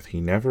of birth, he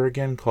never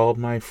again called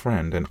my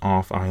friend an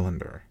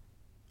off-islander.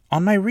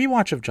 On my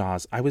rewatch of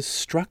Jaws, I was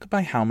struck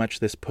by how much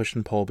this push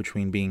and pull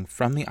between being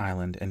from the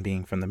island and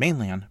being from the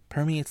mainland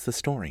permeates the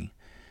story.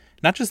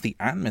 Not just the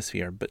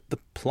atmosphere, but the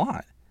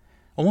plot.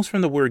 Almost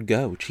from the word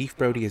go, Chief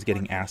Brody is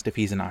getting asked if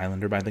he's an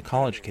islander by the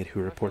college kid who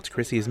reports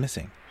Chrissy is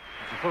missing.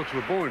 You folks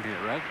were born here,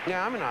 right?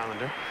 Yeah, I'm an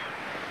islander.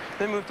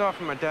 They moved off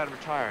when my dad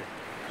retired.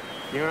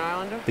 You're an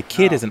islander? The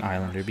kid is an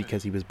islander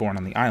because he was born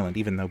on the island,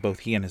 even though both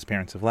he and his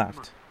parents have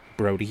left.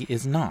 Brody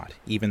is not,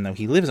 even though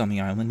he lives on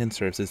the island and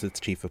serves as its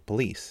chief of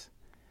police.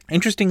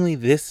 Interestingly,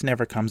 this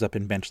never comes up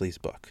in Benchley's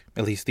book.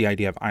 At least the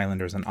idea of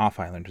islanders and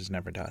off-islanders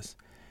never does.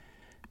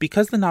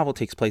 Because the novel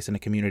takes place in a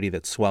community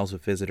that swells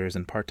with visitors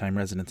and part-time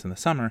residents in the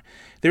summer,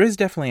 there is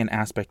definitely an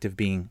aspect of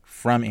being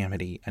from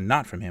Amity and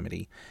not from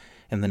Amity.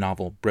 In the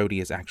novel,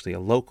 Brody is actually a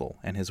local,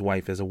 and his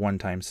wife is a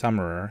one-time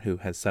summerer who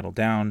has settled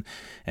down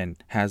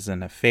and has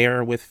an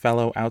affair with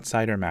fellow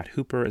outsider Matt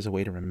Hooper as a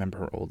way to remember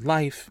her old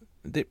life.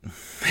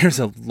 There's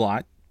a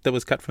lot that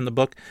was cut from the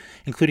book,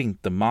 including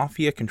the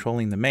mafia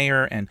controlling the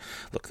mayor. And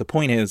look, the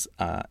point is,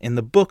 in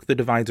the book, the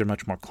divides are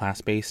much more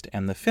class-based,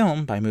 and the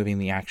film, by moving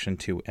the action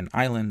to an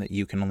island that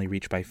you can only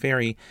reach by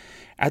ferry,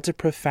 adds a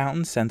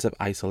profound sense of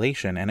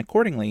isolation and,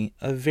 accordingly,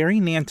 a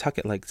very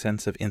Nantucket-like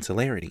sense of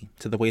insularity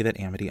to the way that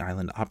Amity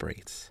Island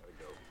operates.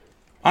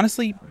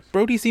 Honestly,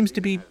 Brody seems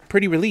to be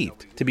pretty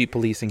relieved to be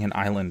policing an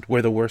island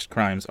where the worst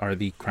crimes are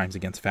the crimes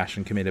against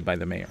fashion committed by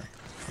the mayor.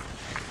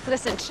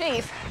 Listen,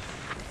 Chief,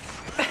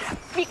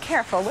 be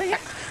careful, will you?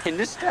 In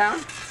this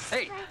town?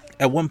 Hey.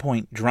 At one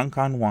point, drunk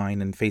on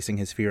wine and facing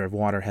his fear of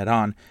water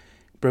head-on,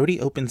 Brody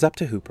opens up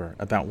to Hooper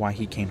about why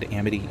he came to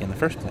Amity in the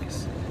first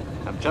place.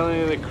 I'm telling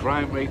you, the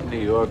crime rate in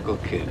New York will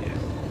kill you.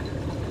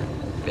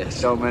 There's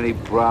so many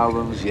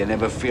problems, you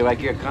never feel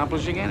like you're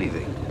accomplishing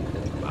anything.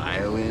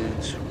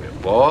 Violence,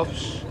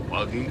 rip-offs,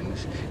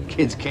 muggings,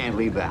 kids can't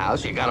leave the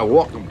house, you gotta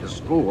walk them to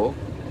school.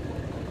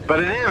 But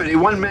in Amity,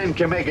 one man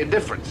can make a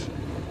difference.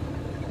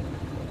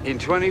 In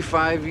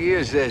 25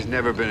 years, there's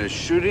never been a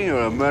shooting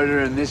or a murder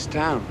in this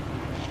town.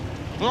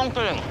 No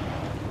kidding.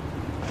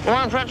 You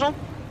want a pretzel?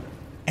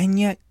 And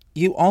yet,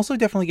 you also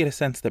definitely get a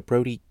sense that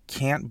Brody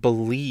can't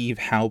believe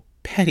how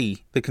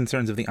petty the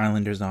concerns of the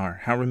islanders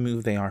are, how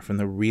removed they are from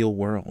the real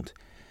world.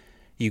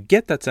 You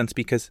get that sense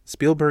because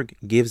Spielberg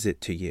gives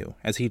it to you,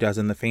 as he does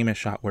in the famous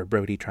shot where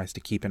Brody tries to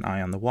keep an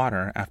eye on the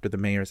water after the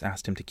mayor's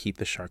asked him to keep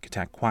the shark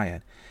attack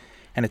quiet.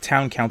 And a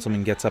town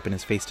councilman gets up in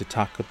his face to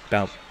talk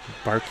about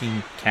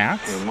barking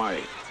cats. Hey,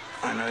 Marty,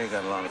 I know you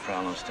got a lot of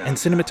problems down. And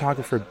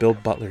cinematographer Bill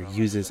Butler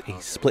uses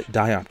a split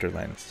diopter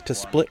lens to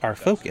split our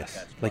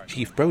focus, like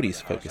Chief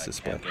Brody's focus is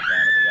split.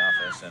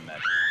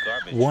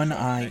 One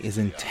eye is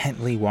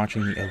intently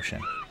watching the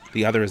ocean.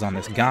 The other is on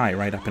this guy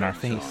right up in our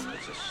face.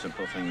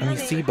 And we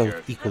see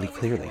both equally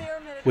clearly.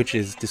 which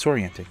is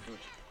disorienting.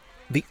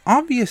 The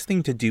obvious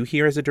thing to do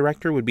here as a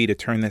director would be to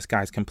turn this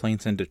guy's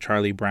complaints into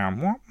Charlie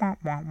Brown, wah, wah,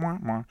 wah, wah,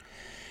 wah,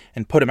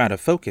 and put him out of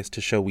focus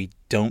to show we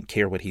don't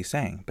care what he's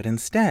saying. But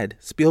instead,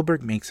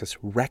 Spielberg makes us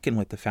reckon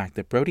with the fact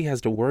that Brody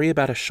has to worry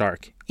about a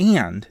shark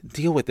and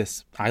deal with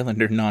this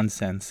Islander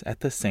nonsense at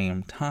the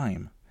same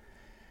time.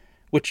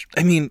 Which,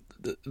 I mean,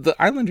 the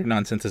Islander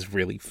nonsense is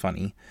really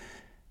funny.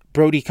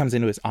 Brody comes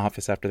into his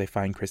office after they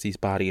find Chrissy's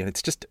body, and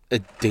it's just a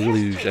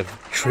deluge of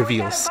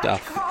trivial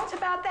stuff. Calls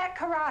about that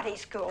karate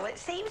school. It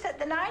seems that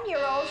the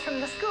 9-year-olds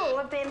from the school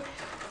have been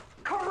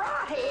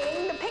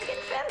karateing the picket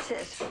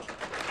fences.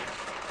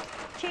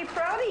 Chief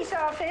Brody's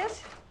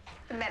office,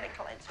 the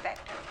medical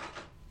inspector.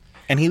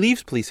 And he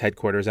leaves police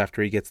headquarters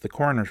after he gets the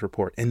coroner's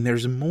report, and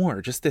there's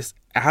more, just this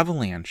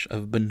avalanche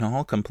of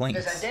banal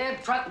complaints. There's a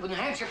damn truck with New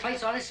Hampshire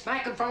plates on it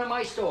smack in front of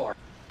my store.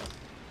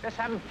 Just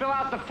have him fill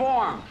out the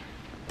form.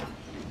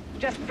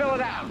 Just fill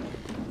it out.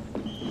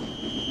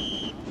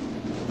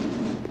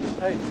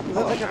 Hey,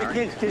 look at the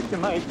kids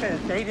kissing my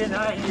fence. 8 and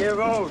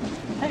 9-year-olds.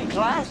 Hey,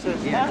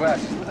 glasses. Yeah,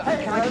 glasses.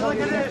 Hey, look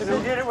at this.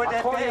 They did it with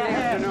that big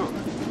hand.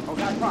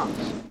 Okay, I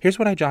promise. Here's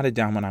what I jotted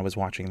down when I was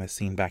watching this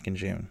scene back in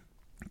June.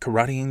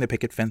 Karateing the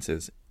picket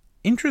fences.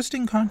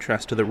 Interesting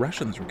contrast to the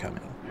Russians were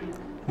coming.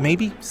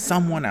 Maybe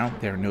someone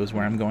out there knows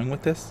where I'm going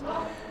with this.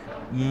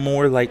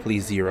 More likely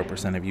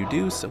 0% of you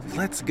do, so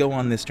let's go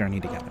on this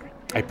journey together.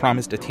 I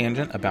promised a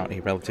tangent about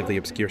a relatively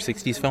obscure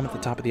 60s film at the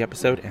top of the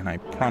episode, and I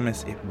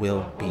promise it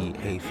will be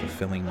a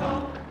fulfilling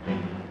one.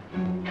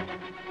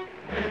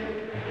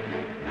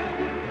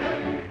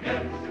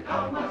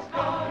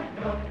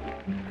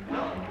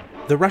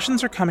 The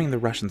Russians Are Coming, The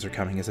Russians Are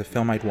Coming is a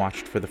film I'd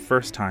watched for the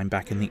first time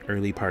back in the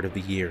early part of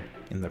the year,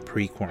 in the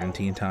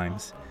pre-quarantine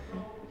times.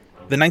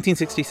 The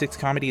 1966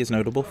 comedy is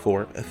notable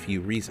for a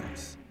few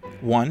reasons.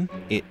 1,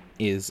 it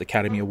is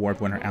Academy Award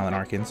winner Alan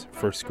Arkin's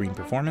first screen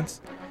performance.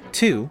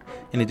 2,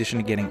 in addition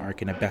to getting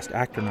Arkin a Best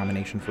Actor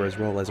nomination for his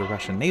role as a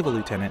Russian naval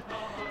lieutenant,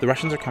 The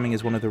Russians Are Coming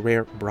is one of the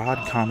rare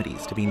broad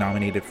comedies to be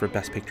nominated for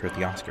Best Picture at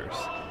the Oscars.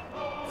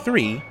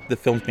 3, the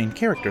film's main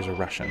characters are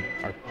Russian,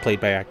 are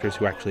played by actors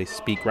who actually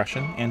speak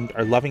Russian, and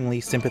are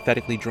lovingly,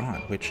 sympathetically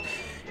drawn, which,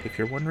 if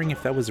you're wondering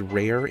if that was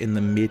rare in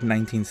the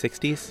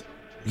mid-1960s,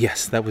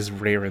 yes, that was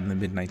rare in the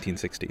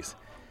mid-1960s.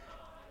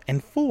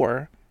 And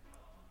 4,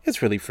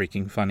 it's really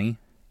freaking funny.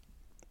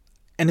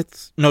 And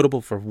it's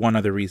notable for one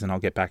other reason I'll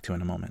get back to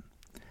in a moment.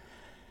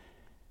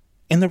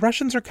 In The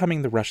Russians Are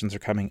Coming, The Russians Are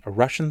Coming, a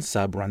Russian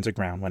sub runs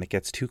aground when it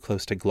gets too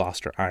close to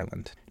Gloucester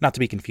Island, not to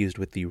be confused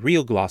with the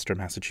real Gloucester,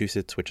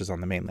 Massachusetts, which is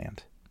on the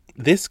mainland.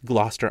 This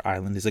Gloucester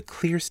Island is a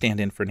clear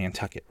stand-in for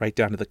Nantucket, right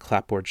down to the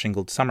clapboard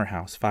shingled summer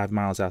house 5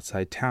 miles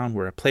outside town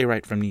where a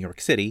playwright from New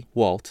York City,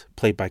 Walt,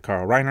 played by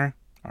Carl Reiner,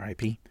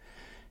 R.I.P.,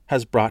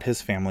 has brought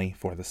his family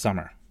for the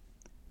summer.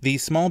 The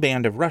small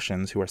band of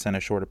Russians who are sent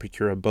ashore to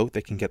procure a boat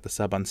that can get the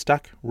sub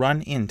unstuck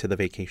run into the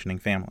vacationing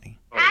family.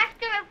 Ask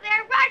them if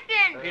they're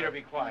Russian! Peter,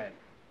 be quiet.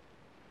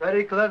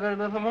 Very clever,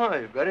 little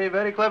boy. Very,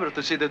 very clever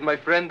to see that my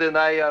friend and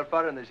I are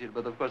foreigners here,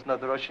 but of course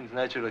not the Russians,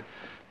 naturally.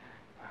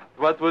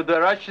 What would the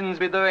Russians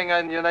be doing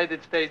on the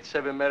United States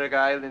of America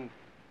Island?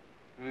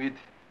 With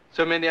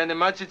so many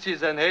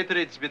animosities and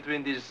hatreds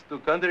between these two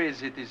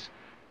countries, it is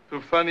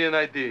too funny an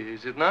idea,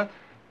 is it not?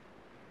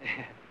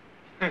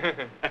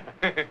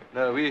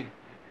 No, we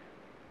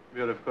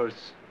are, of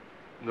course,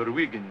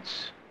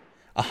 Norwegians.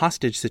 A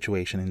hostage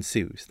situation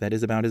ensues that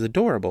is about as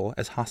adorable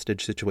as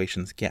hostage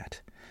situations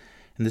get.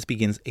 And this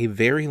begins a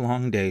very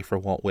long day for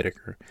Walt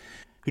Whitaker,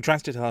 who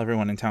tries to tell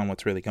everyone in town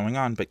what's really going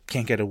on, but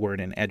can't get a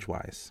word in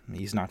edgewise.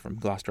 He's not from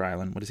Gloucester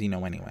Island. What does he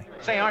know anyway?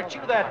 Say, aren't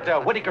you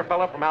that Whitaker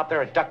fella from out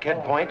there at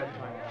Duckhead Point?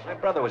 My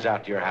brother was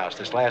out to your house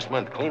this last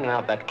month cleaning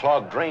out that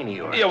clogged drain of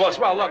yours. Yeah,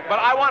 well, look, but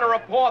I want to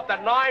report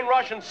that 9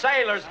 Russian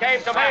sailors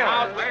came to my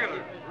house.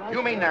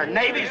 You mean their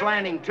Navy's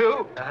landing,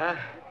 too? Uh-huh.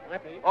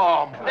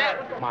 Oh,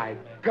 my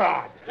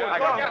God.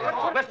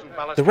 Listen,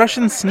 fellas. The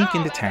Russians sneak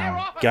into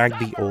town, gag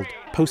the old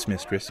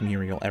postmistress,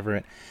 Muriel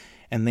Everett,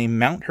 and they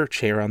mount her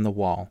chair on the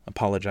wall,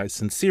 apologize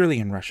sincerely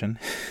in Russian,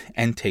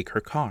 and take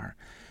her car.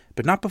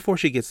 But not before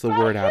she gets the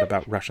word out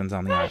about Russians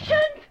on the island.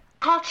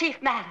 Call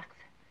Chief Maddox.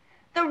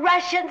 The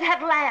Russians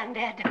have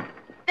landed.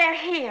 They're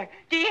here.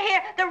 Do you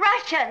hear? The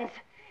Russians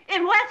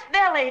in West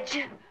Village.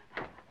 And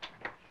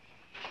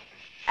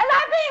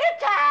I'm being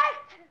attacked.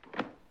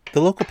 The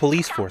local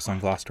police force on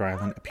Gloucester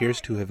Island appears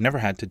to have never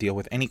had to deal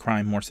with any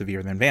crime more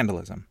severe than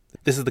vandalism.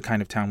 This is the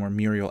kind of town where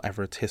Muriel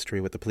Everett's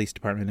history with the police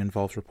department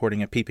involves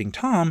reporting a peeping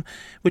Tom,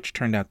 which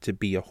turned out to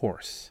be a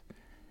horse.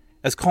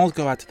 As calls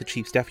go out to the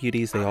chief's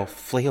deputies, they all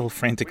flail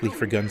frantically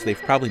for guns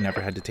they've probably never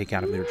had to take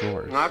out of their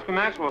drawers. Oscar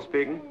Maxwell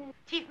speaking.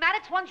 Chief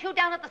Maddox wants you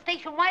down at the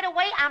station right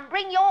away and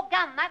bring your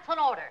gun. That's an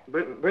order.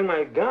 Bring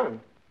my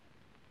gun?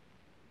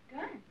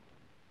 Gun?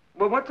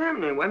 Well, what's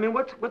happening? I mean,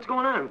 what's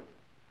going on?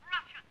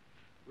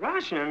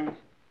 Russian?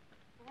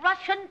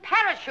 Russian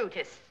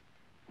parachutists.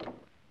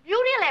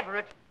 Muriel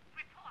Everett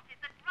reported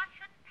that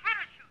Russian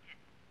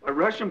parachutists...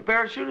 Russian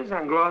parachutists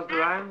on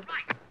Gloucester Island?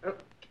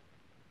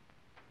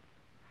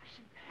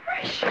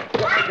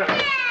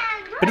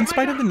 But in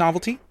spite of the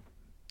novelty,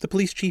 the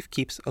police chief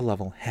keeps a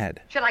level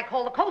head. Should I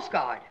call the Coast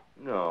Guard?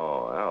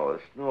 No,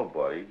 Alice,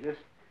 nobody. Just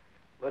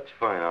let's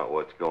find out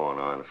what's going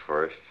on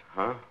first,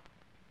 huh?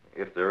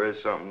 If there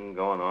is something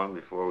going on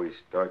before we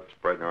start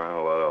spreading around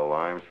a lot of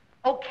alarms.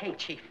 Okay,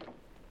 Chief.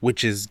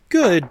 Which is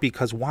good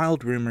because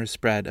wild rumors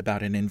spread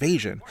about an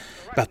invasion,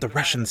 about the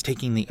Russians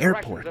taking the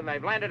airport. And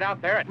they've landed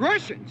out there.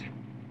 Russians?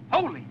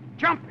 Holy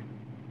jumping!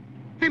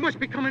 They must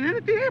be coming in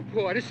at the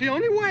airport. It's the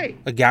only way.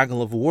 A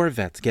gaggle of war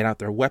vets get out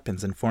their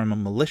weapons and form a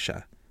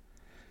militia.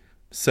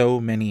 So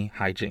many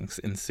hijinks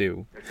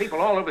ensue. There's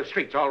people all over the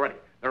streets already.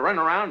 They're running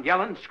around,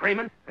 yelling,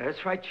 screaming.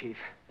 That's right, Chief.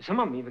 Some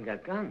of them even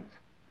got guns.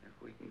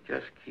 If we can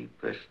just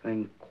keep this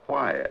thing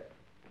quiet.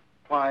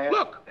 Quiet.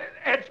 Look,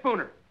 Ed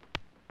Spooner.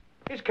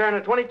 He's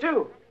carrying a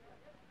 .22.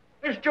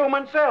 There's Joe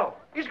Mansell.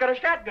 He's got a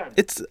shotgun.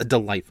 It's a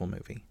delightful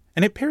movie,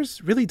 and it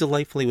pairs really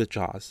delightfully with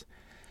Jaws.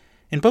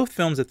 In both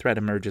films, a threat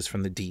emerges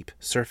from the deep,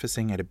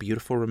 surfacing at a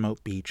beautiful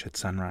remote beach at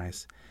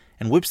sunrise,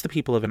 and whips the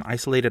people of an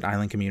isolated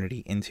island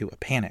community into a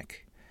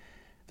panic.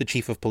 The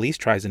chief of police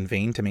tries in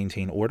vain to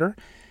maintain order,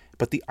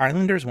 but the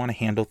islanders want to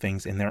handle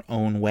things in their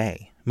own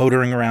way,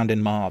 motoring around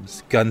in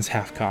mobs, guns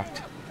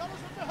half-cocked.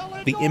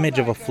 The image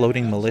of a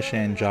floating militia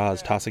in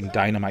Jaws tossing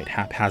dynamite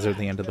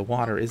haphazardly into the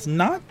water is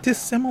not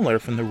dissimilar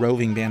from the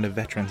roving band of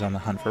veterans on the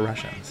hunt for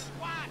Russians.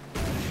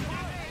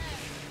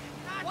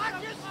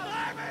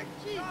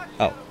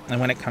 Oh, and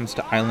when it comes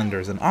to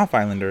islanders and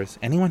off-islanders,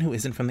 anyone who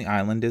isn't from the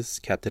island is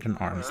kept at an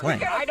arm's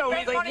length. I don't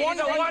think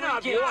one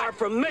of you are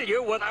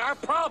familiar with our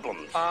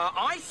problems.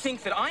 I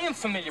think that I am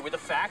familiar with the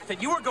fact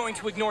that you are going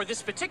to ignore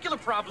this particular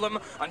problem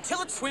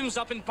until it swims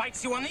up and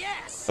bites you on the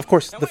ass. Of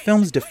course, the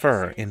films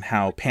differ in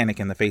how panic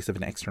in the face of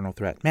an external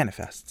threat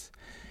manifests.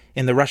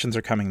 In The Russians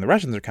Are Coming,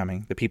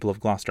 the people of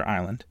Gloucester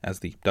Island,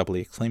 as the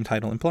doubly acclaimed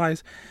title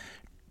implies,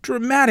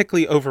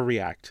 dramatically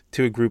overreact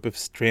to a group of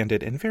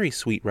stranded and very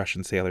sweet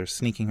Russian sailors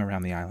sneaking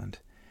around the island.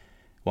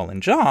 While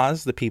in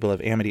Jaws, the people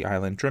of Amity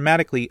Island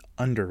dramatically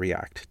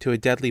underreact to a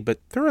deadly but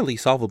thoroughly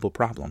solvable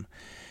problem,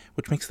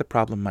 which makes the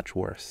problem much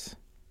worse.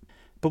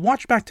 But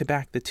watch back to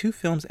back, the two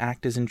films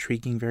act as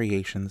intriguing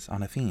variations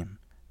on a theme: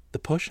 the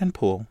push and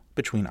pull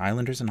between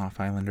islanders and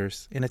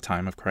off-islanders in a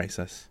time of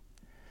crisis.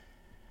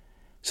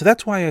 So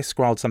that's why I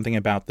scrawled something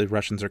about The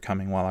Russians Are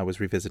Coming while I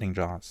was revisiting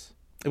Jaws.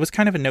 It was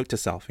kind of a note to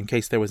self, in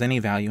case there was any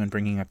value in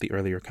bringing up the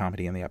earlier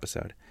comedy in the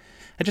episode.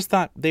 I just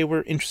thought they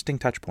were interesting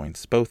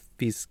touchpoints, both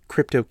these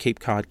crypto Cape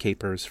Cod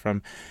capers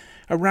from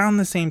around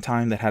the same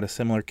time that had a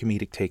similar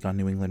comedic take on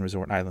New England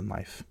resort island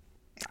life.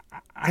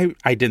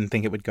 I didn't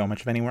think it would go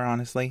much of anywhere,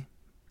 honestly.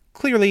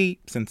 Clearly,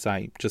 since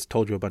I just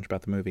told you a bunch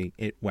about the movie,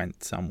 it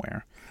went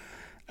somewhere.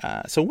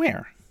 So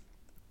where?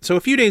 So a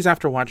few days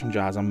after watching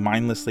Jaws, I'm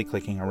mindlessly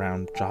clicking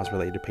around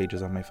Jaws-related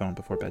pages on my phone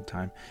before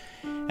bedtime,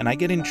 and I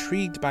get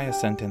intrigued by a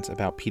sentence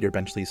about Peter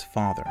Benchley's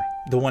father,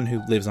 the one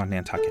who lives on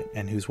Nantucket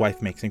and whose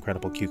wife makes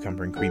incredible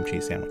cucumber and cream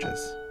cheese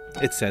sandwiches.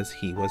 It says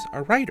he was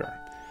a writer.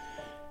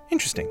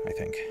 Interesting, I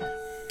think.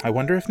 I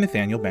wonder if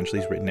Nathaniel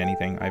Benchley's written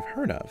anything I've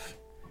heard of.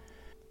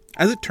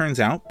 As it turns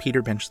out,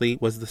 Peter Benchley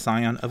was the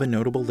scion of a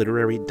notable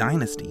literary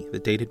dynasty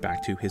that dated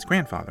back to his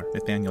grandfather,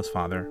 Nathaniel's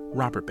father,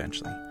 Robert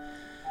Benchley.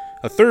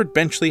 A third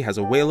Benchley has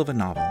a whale of a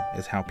novel,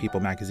 is how People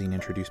magazine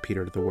introduced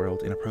Peter to the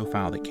world in a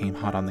profile that came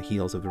hot on the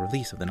heels of the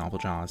release of the novel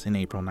Jaws in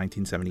April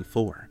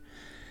 1974.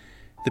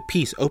 The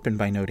piece opened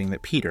by noting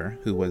that Peter,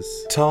 who was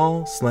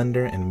tall,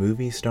 slender, and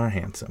movie star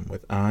handsome,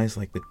 with eyes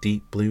like the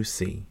deep blue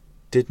sea,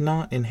 did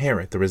not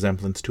inherit the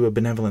resemblance to a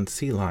benevolent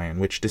sea lion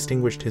which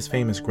distinguished his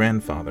famous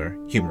grandfather,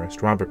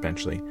 humorist Robert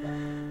Benchley,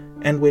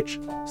 and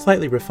which,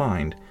 slightly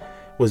refined,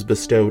 was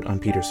bestowed on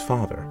Peter's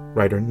father,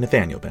 writer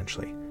Nathaniel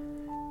Benchley.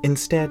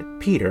 Instead,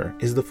 Peter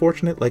is the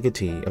fortunate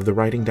legatee of the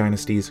writing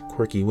dynasty's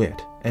quirky wit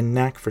and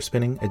knack for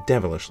spinning a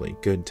devilishly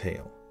good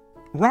tale.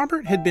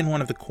 Robert had been one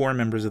of the core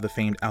members of the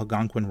famed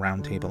Algonquin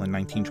Round Table in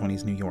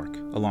 1920s New York,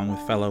 along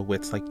with fellow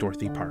wits like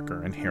Dorothy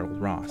Parker and Harold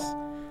Ross.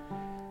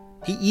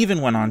 He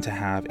even went on to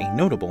have a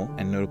notable,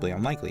 and notably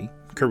unlikely,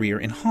 career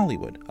in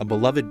Hollywood, a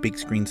beloved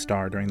big-screen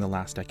star during the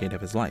last decade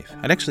of his life.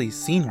 I'd actually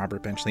seen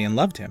Robert Benchley and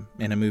loved him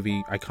in a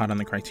movie I caught on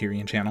the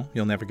Criterion Channel,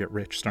 You'll Never Get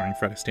Rich, starring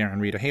Fred Astaire and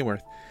Rita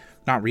Hayworth,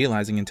 not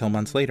realizing until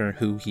months later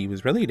who he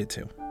was related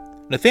to.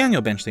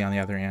 Nathaniel Benchley, on the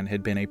other hand,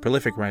 had been a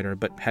prolific writer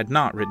but had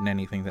not written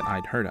anything that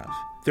I'd heard of.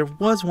 There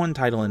was one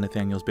title in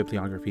Nathaniel's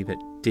bibliography that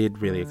did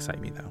really excite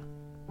me, though.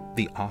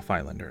 The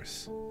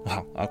Off-Islanders.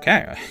 Well,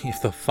 okay,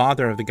 if the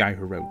father of the guy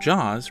who wrote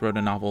Jaws wrote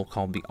a novel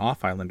called The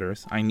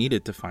Off-Islanders, I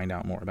needed to find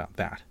out more about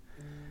that.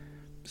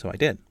 So I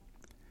did.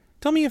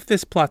 Tell me if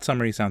this plot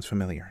summary sounds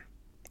familiar.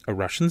 A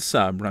Russian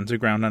sub runs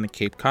aground on a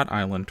Cape Cod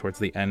island towards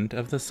the end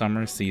of the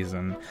summer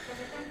season,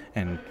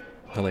 and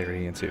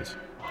hilarity ensues.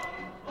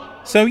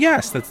 So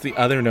yes, that's the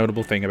other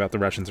notable thing about The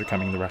Russians Are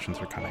Coming,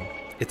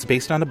 It's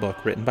based on a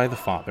book written by the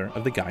father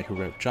of the guy who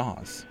wrote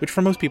Jaws, which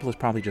for most people is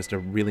probably just a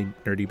really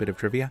nerdy bit of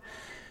trivia,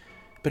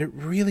 but it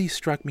really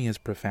struck me as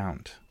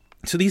profound.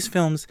 So these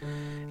films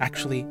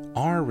actually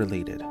are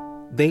related.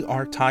 They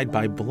are tied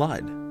by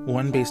blood,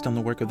 one based on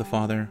the work of the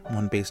father,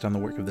 one based on the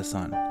work of the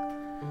son.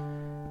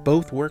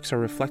 Both works are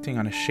reflecting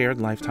on a shared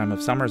lifetime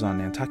of summers on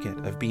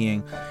Nantucket, of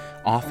being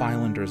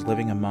off-islanders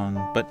living among,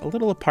 but a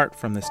little apart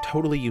from, this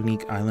totally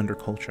unique islander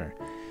culture.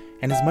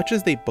 And as much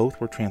as they both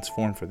were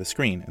transformed for the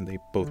screen, and they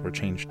both were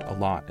changed a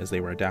lot as they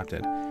were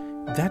adapted,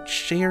 that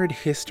shared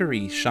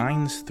history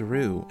shines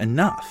through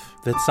enough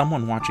that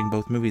someone watching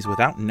both movies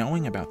without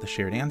knowing about the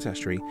shared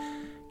ancestry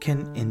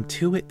can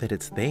intuit that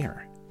it's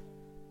there.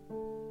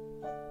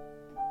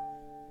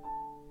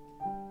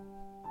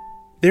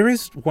 There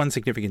is one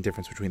significant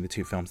difference between the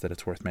two films that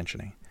it's worth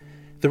mentioning.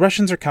 The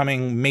Russians Are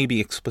Coming may be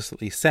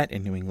explicitly set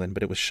in New England,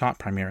 but it was shot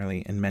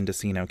primarily in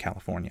Mendocino,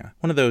 California.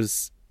 One of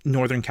those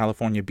Northern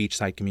California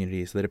beachside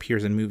communities that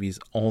appears in movies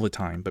all the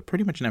time, but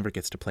pretty much never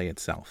gets to play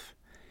itself.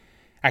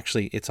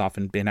 Actually, it's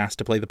often been asked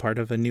to play the part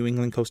of a New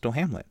England coastal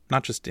hamlet,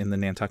 not just in the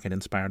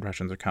Nantucket-inspired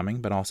Russians Are Coming,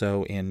 but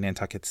also in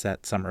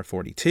Nantucket-set Summer of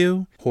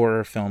 42,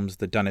 horror films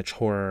The Dunwich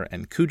Horror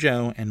and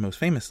Cujo, and most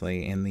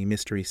famously in the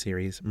mystery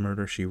series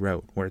Murder, She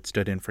Wrote, where it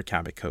stood in for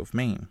Cabot Cove,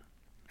 Maine.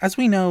 As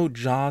we know,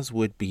 Jaws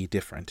would be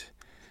different.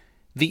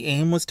 The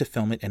aim was to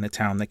film it in a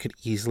town that could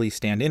easily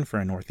stand in for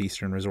a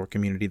northeastern resort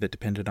community that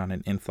depended on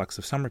an influx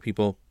of summer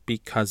people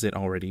because it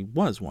already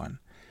was one.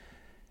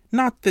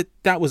 Not that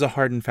that was a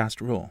hard and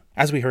fast rule.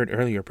 As we heard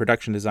earlier,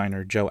 production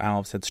designer Joe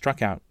Alves had struck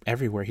out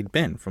everywhere he'd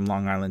been, from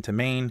Long Island to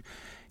Maine,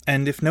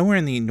 and if nowhere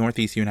in the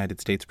northeast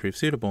United States proved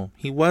suitable,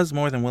 he was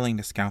more than willing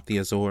to scout the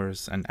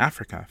Azores and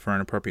Africa for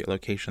an appropriate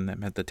location that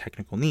met the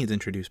technical needs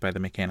introduced by the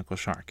mechanical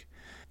shark.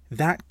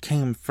 That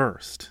came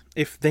first.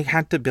 If they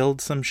had to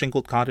build some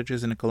shingled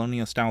cottages in a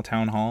colonial-style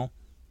town hall,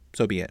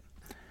 so be it.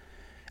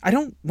 I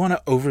don't want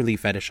to overly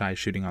fetishize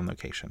shooting on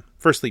location.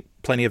 Firstly,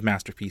 plenty of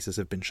masterpieces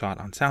have been shot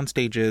on sound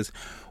stages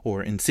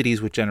or in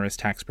cities with generous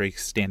tax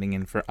breaks standing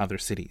in for other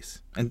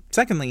cities. And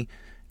secondly,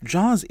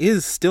 Jaws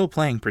is still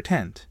playing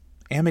pretend.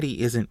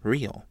 Amity isn't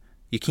real.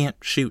 You can't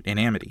shoot in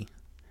Amity.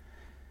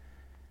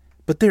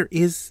 But there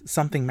is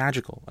something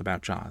magical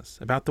about Jaws,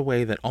 about the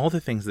way that all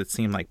the things that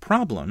seem like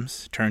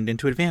problems turned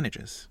into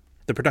advantages.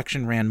 The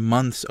production ran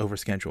months over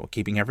schedule,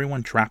 keeping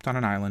everyone trapped on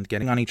an island,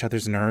 getting on each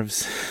other's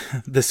nerves.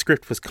 The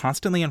script was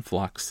constantly in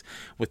flux,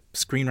 with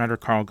screenwriter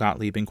Carl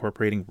Gottlieb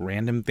incorporating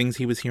random things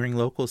he was hearing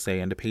locals say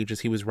into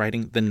pages he was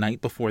writing the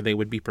night before they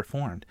would be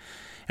performed,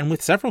 and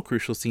with several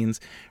crucial scenes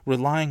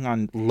relying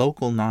on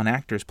local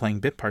non-actors playing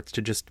bit parts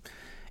to just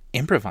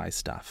improvise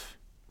stuff.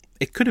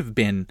 It could have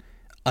been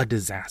a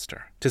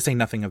disaster, to say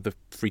nothing of the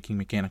freaking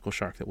mechanical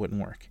shark that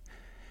wouldn't work.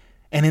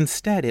 And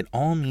instead, it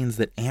all means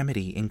that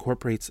Amity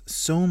incorporates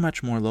so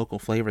much more local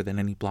flavor than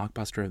any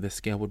blockbuster of this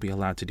scale would be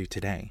allowed to do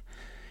today.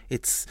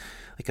 It's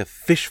like a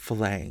fish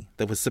fillet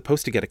that was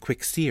supposed to get a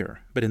quick sear,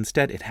 but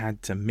instead it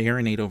had to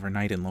marinate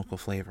overnight in local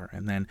flavor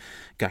and then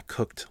got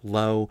cooked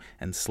low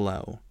and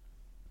slow.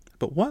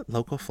 But what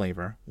local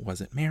flavor was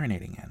it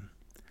marinating in?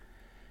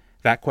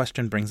 That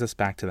question brings us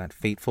back to that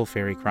fateful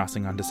ferry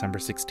crossing on December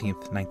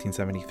 16th,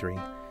 1973.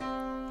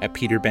 At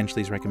Peter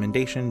Benchley's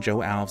recommendation, Joe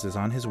Alves is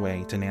on his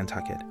way to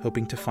Nantucket,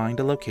 hoping to find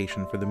a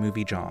location for the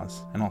movie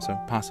Jaws, and also,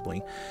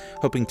 possibly,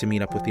 hoping to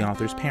meet up with the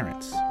author's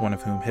parents, one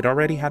of whom had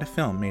already had a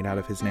film made out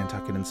of his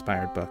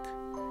Nantucket-inspired book.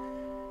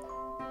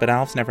 But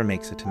Alves never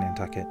makes it to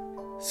Nantucket.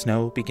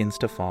 Snow begins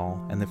to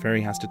fall, and the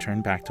ferry has to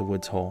turn back to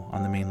Woods Hole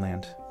on the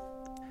mainland.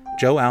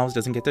 Joe Alves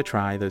doesn't get to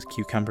try those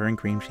cucumber and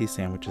cream cheese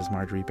sandwiches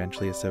Marjorie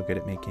Benchley is so good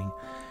at making,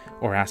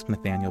 or ask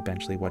Nathaniel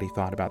Benchley what he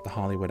thought about the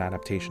Hollywood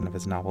adaptation of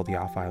his novel The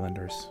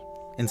Off-Islanders.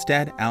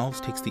 Instead,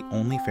 Alves takes the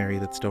only ferry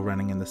that's still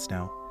running in the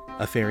snow,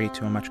 a ferry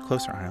to a much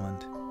closer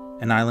island,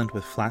 an island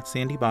with flat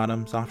sandy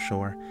bottoms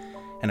offshore,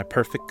 and a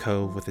perfect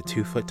cove with a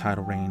 2-foot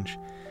tidal range,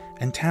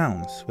 and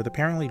towns with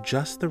apparently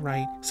just the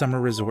right summer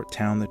resort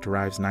town that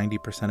derives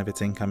 90% of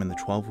its income in the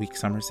 12-week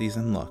summer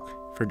season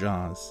look for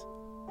Jaws.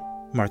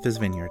 Martha's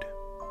Vineyard.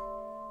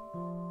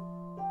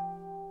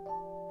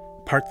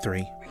 Part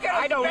 3.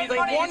 I don't think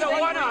either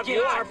one of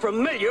you are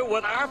familiar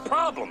with our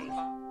problems.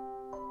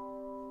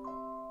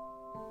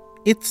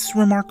 It's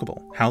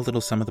remarkable how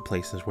little some of the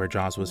places where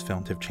Jaws was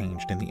filmed have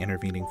changed in the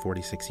intervening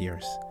 46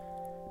 years.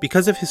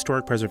 Because of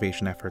historic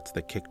preservation efforts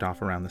that kicked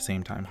off around the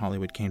same time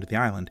Hollywood came to the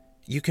island,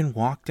 you can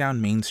walk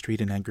down Main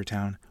Street in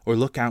Edgartown or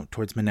look out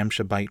towards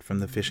Menemsha Bight from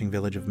the fishing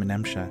village of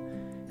Menemsha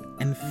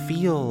and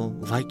feel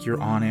like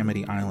you're on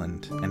Amity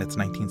Island and it's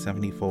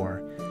 1974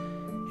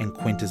 and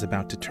Quint is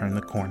about to turn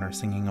the corner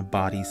singing a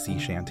bawdy sea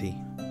shanty.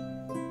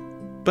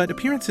 But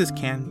appearances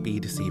can be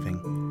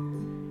deceiving.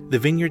 The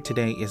Vineyard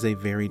today is a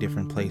very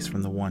different place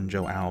from the one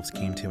Joe Alves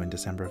came to in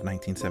December of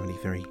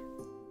 1973.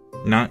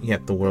 Not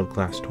yet the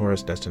world-class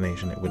tourist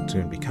destination it would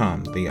soon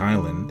become, the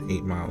island,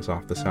 8 miles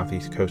off the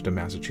southeast coast of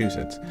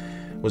Massachusetts,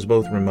 was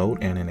both remote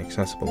and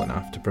inaccessible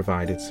enough to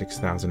provide its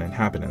 6,000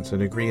 inhabitants a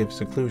degree of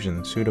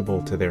seclusion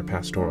suitable to their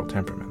pastoral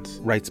temperaments,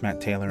 writes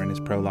Matt Taylor in his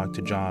prologue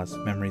to Jaws,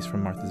 Memories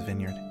from Martha's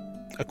Vineyard.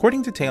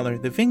 According to Taylor,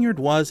 the Vineyard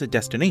was a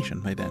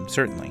destination by then,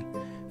 certainly,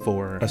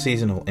 for a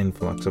seasonal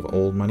influx of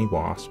old money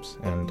wasps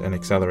and an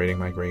accelerating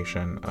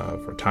migration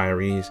of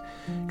retirees,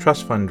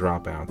 trust fund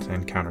dropouts,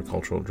 and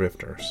countercultural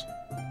drifters.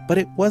 But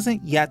it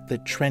wasn't yet the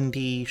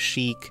trendy,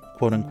 chic,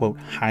 quote-unquote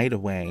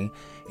hideaway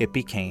it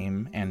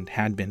became and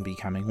had been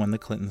becoming when the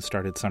Clintons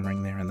started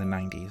summering there in the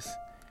 90s.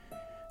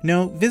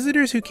 No,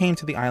 visitors who came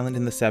to the island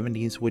in the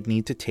 70s would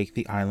need to take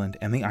the island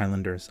and the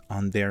islanders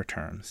on their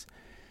terms.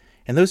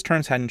 And those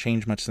terms hadn't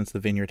changed much since the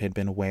Vineyard had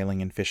been a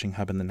whaling and fishing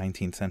hub in the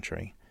 19th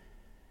century.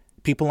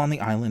 People on the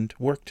island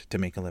worked to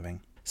make a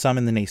living. Some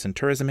in the nascent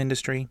tourism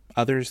industry,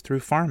 others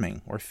through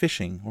farming or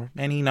fishing or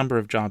any number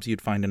of jobs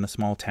you'd find in a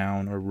small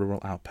town or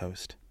rural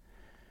outpost.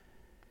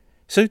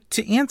 So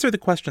to answer the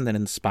question that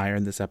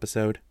inspired this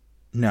episode,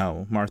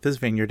 no, Martha's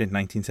Vineyard in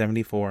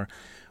 1974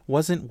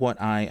 wasn't what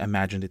I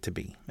imagined it to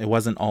be. It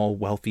wasn't all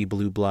wealthy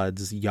blue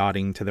bloods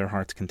yachting to their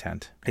heart's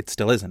content. It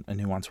still isn't, a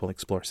nuance we'll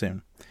explore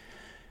soon.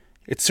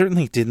 It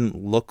certainly didn't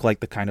look like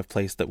the kind of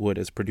place that would,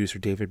 as producer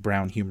David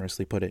Brown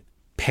humorously put it,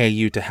 pay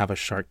you to have a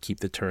shark keep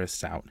the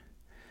tourists out.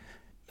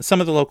 Some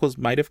of the locals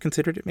might have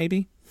considered it,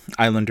 maybe.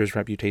 Islanders'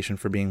 reputation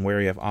for being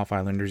wary of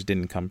off-islanders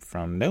didn't come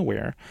from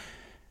nowhere,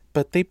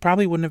 but they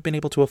probably wouldn't have been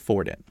able to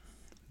afford it.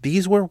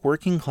 These were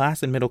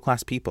working-class and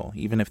middle-class people,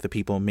 even if the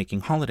people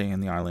making holiday on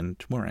the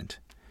island weren't.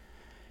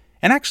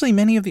 And actually,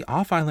 many of the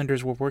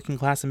off-islanders were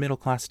working-class and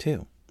middle-class,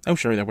 too. Oh,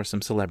 sure, there were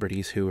some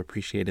celebrities who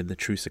appreciated the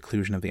true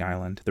seclusion of the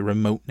island, the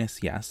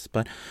remoteness, yes,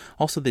 but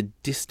also the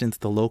distance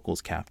the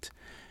locals kept.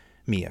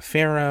 Mia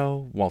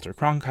Farrow, Walter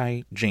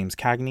Cronkite, James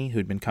Cagney,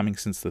 who'd been coming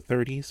since the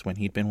 30s, when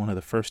he'd been one of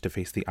the first to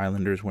face the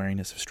islanders'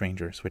 wariness of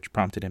strangers, which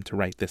prompted him to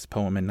write this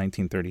poem in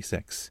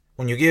 1936.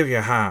 When you give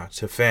your heart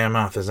to fair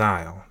Martha's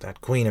Isle, that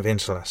queen of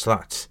insular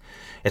sluts,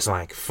 it's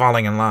like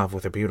falling in love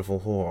with a beautiful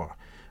whore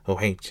who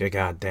hates your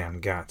goddamn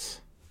guts.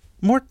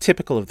 More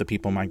typical of the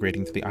people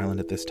migrating to the island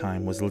at this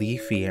time was Lee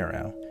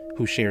Fierro,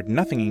 who shared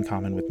nothing in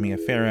common with Mia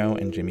Farrow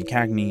and Jimmy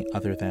Cagney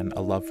other than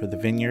a love for the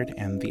vineyard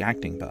and the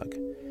acting bug.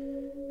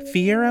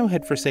 Fierro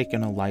had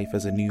forsaken a life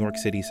as a New York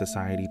City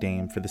society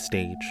dame for the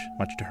stage,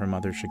 much to her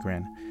mother's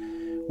chagrin,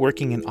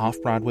 working in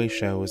off-Broadway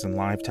shows and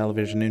live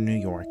television in New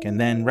York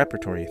and then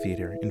repertory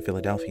theater in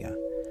Philadelphia.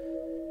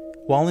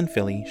 While in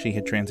Philly, she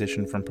had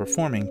transitioned from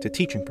performing to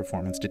teaching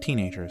performance to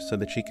teenagers so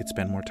that she could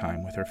spend more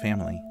time with her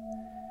family.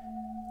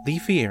 Lee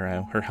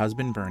Fierro, her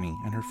husband Bernie,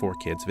 and her 4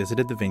 kids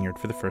visited the vineyard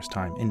for the first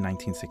time in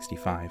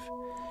 1965.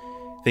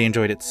 They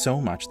enjoyed it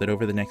so much that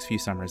over the next few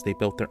summers they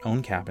built their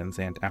own cabins,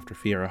 and after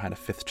Fierro had a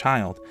 5th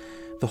child,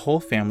 the whole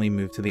family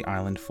moved to the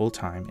island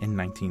full-time in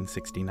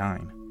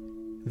 1969.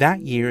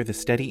 That year, the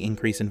steady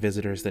increase in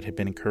visitors that had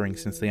been occurring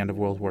since the end of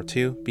World War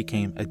II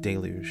became a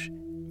deluge.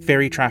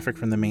 Ferry traffic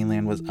from the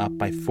mainland was up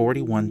by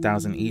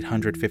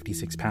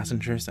 41,856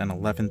 passengers and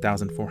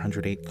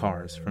 11,408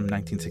 cars from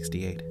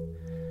 1968.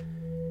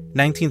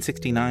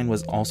 1969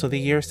 was also the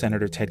year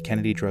Senator Ted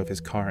Kennedy drove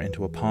his car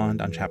into a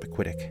pond on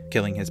Chappaquiddick,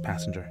 killing his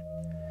passenger.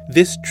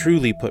 This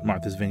truly put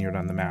Martha's Vineyard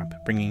on the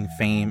map, bringing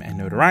fame and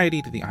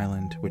notoriety to the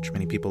island, which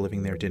many people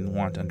living there didn't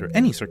want under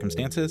any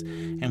circumstances,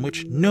 and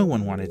which no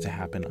one wanted to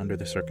happen under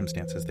the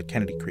circumstances that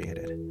Kennedy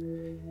created.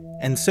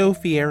 And so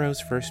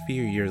Fierro's first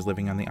few years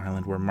living on the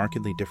island were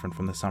markedly different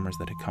from the summers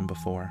that had come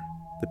before.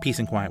 The peace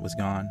and quiet was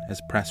gone,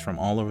 as press from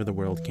all over the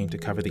world came to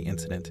cover the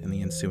incident and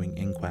the ensuing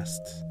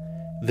inquests.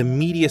 The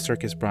media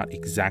circus brought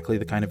exactly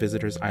the kind of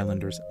visitors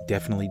islanders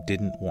definitely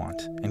didn't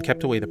want, and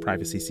kept away the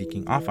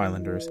privacy-seeking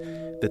off-islanders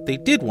that they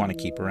did want to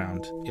keep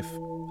around, if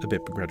a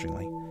bit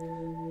begrudgingly.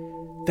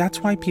 That's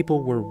why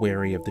people were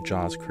wary of the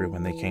Jaws crew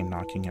when they came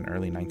knocking in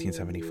early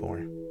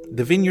 1974.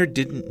 The Vineyard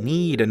didn't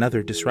need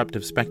another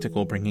disruptive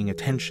spectacle bringing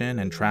attention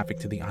and traffic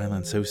to the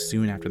island so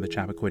soon after the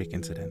Chappaquiddick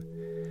incident.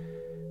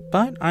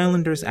 But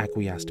islanders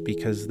acquiesced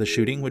because the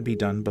shooting would be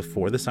done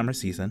before the summer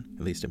season,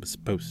 at least it was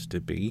supposed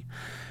to be,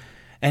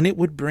 and it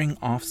would bring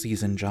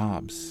off-season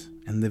jobs,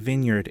 and the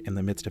Vineyard, in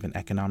the midst of an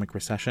economic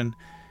recession,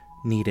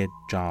 needed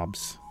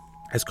jobs.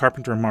 As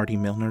carpenter Marty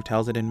Milner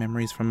tells it in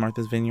Memories from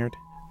Martha's Vineyard,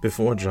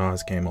 "Before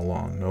Jaws came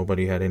along,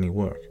 nobody had any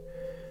work.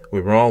 We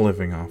were all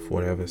living off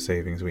whatever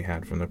savings we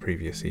had from the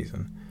previous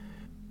season.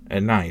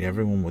 At night,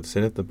 everyone would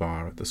sit at the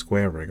bar at the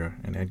Square Rigger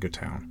in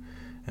Edgartown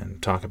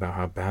and talk about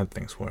how bad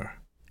things were."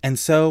 And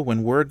so,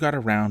 when word got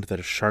around that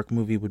a shark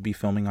movie would be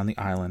filming on the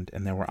island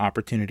and there were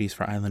opportunities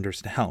for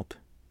islanders to help,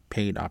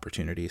 paid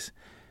opportunities,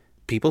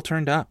 people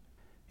turned up,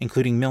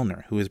 including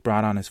Milner, who was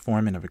brought on as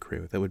foreman of a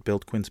crew that would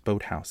build Quint's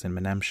boathouse in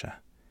Menemsha.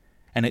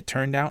 And it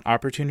turned out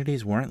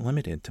opportunities weren't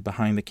limited to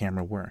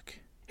behind-the-camera work.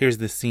 Here's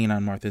this scene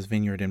on Martha's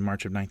Vineyard in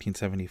March of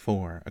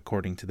 1974,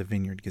 according to the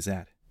Vineyard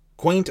Gazette.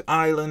 "Quaint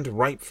island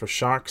ripe for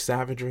shark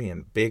savagery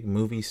and big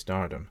movie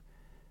stardom.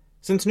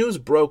 Since news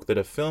broke that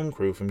a film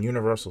crew from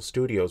Universal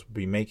Studios would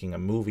be making a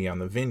movie on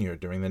the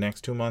Vineyard during the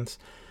next 2 months,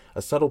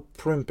 a subtle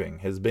primping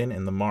has been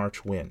in the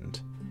March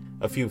wind.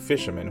 A few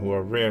fishermen who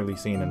are rarely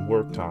seen in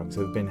work togs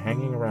have been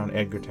hanging around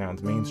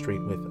Edgartown's main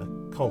street with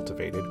a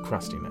cultivated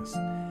crustiness.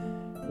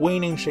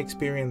 Waning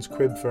Shakespeareans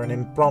crib for an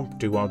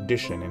impromptu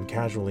audition and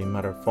casually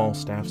mutter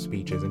Falstaff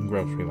speeches in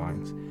grocery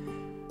lines.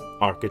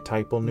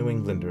 Archetypal New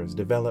Englanders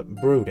develop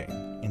brooding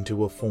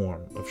into a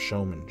form of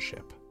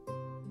showmanship."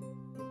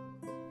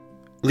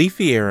 Lee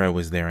Fierro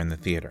was there in the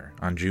theater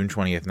on June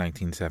 20th,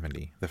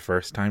 1970, the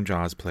first time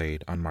Jaws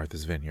played on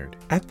Martha's Vineyard.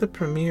 At the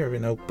premiere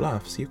in Oak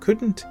Bluffs, you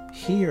couldn't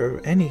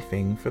hear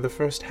anything for the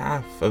first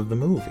half of the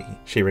movie,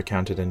 she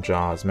recounted in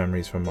Jaws,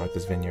 Memories from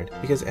Martha's Vineyard,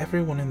 because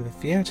everyone in the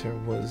theater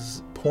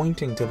was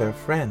pointing to their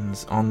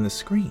friends on the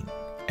screen.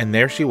 And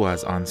there she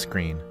was on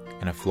screen,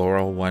 in a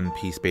floral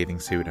one-piece bathing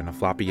suit and a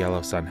floppy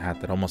yellow sun hat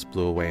that almost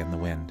blew away in the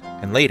wind,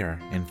 and later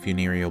in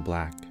funereal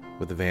black,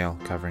 with a veil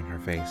covering her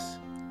face.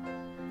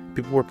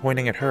 People were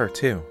pointing at her,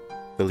 too.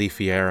 The Lee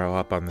Fierro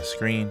up on the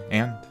screen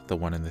and the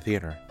one in the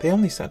theater. They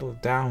only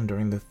settled down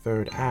during the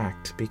third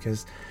act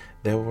because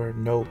there were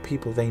no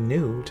people they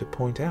knew to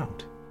point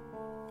out.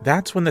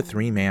 That's when the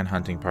three-man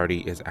hunting party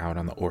is out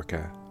on the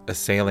Orca,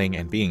 assailing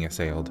and being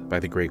assailed by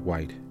the Great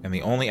White, and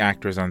the only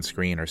actors on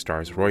screen are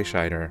stars Roy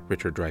Scheider,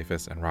 Richard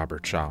Dreyfuss, and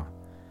Robert Shaw.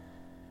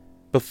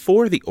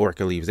 Before the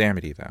Orca leaves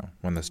Amity, though,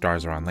 when the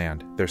stars are on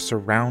land, they're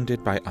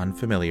surrounded by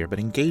unfamiliar but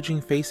engaging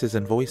faces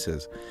and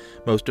voices,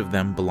 most of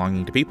them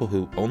belonging to people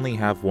who only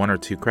have 1 or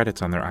 2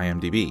 credits on their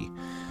IMDb,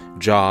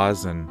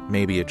 Jaws and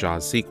maybe a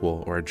Jaws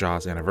sequel or a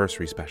Jaws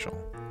anniversary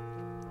special.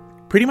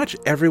 Pretty much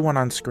everyone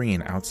on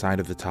screen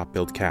outside of the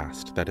top-billed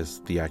cast, that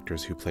is, the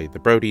actors who played the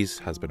Brodies,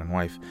 husband and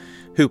wife,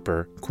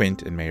 Hooper,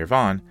 Quint, and Mayor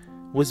Vaughn,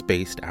 was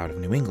based out of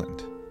New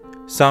England.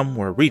 Some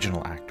were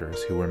regional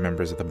actors who were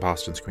members of the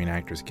Boston Screen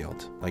Actors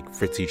Guild, like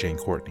Fritzie Jane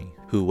Courtney,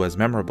 who was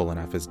memorable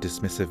enough as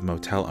dismissive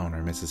motel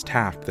owner Mrs.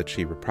 Taft that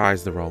she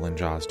reprised the role in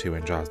Jaws 2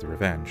 and Jaws the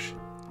Revenge.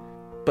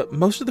 But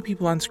most of the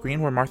people on screen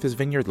were Martha's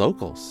Vineyard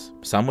locals,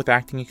 some with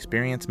acting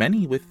experience,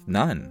 many with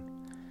none.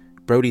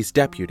 Brody's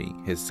deputy,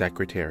 his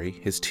secretary,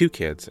 his 2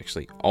 kids,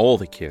 actually all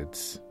the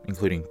kids,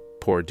 including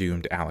poor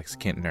doomed Alex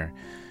Kintner,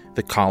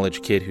 the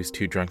college kid who's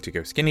too drunk to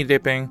go skinny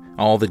dipping,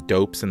 all the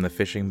dopes in the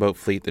fishing boat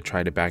fleet that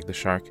try to bag the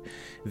shark,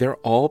 they're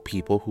all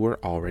people who are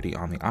already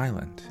on the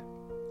island.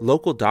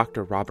 Local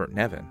Dr. Robert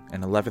Nevin,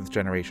 an 11th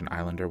generation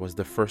islander, was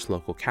the first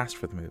local cast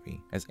for the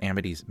movie as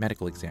Amity's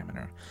medical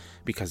examiner,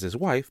 because his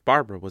wife,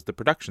 Barbara, was the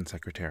production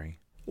secretary.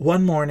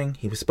 One morning,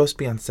 he was supposed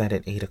to be on set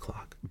at 8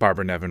 o'clock.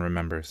 Barbara Nevin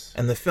remembers.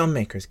 And the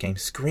filmmakers came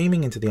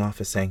screaming into the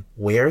office saying,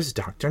 "Where's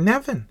Dr.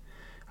 Nevin?"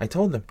 I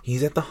told them,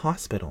 "He's at the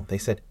hospital." They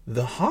said,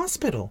 "The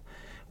hospital?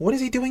 What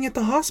is he doing at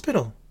the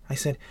hospital?" I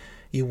said,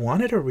 "You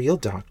wanted a real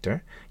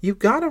doctor. You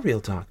got a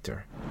real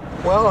doctor."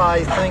 Well,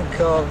 I think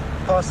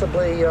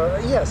possibly,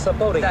 yes, a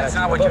boating accident. That's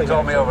not what you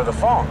told me over the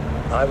phone.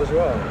 I was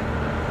wrong.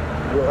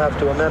 We'll have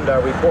to amend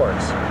our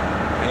reports.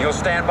 And you'll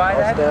stand by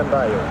that? I'll stand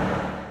by you.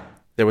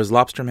 There was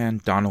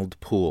lobsterman Donald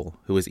Poole,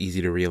 who was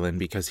easy to reel in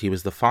because he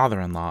was the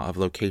father-in-law of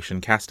location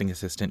casting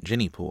assistant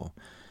Ginny Poole.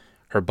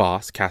 Her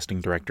boss, casting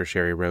director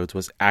Sherry Rhodes,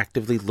 was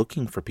actively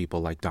looking for people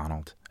like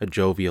Donald, a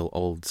jovial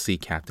old sea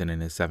captain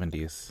in his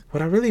 70s.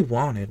 What I really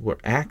wanted were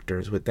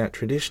actors with that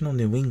traditional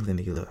New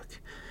Englandy look.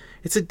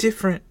 It's a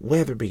different,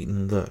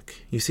 weather-beaten look.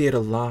 You see it a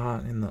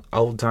lot in the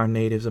old-time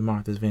natives of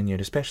Martha's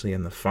Vineyard, especially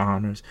in the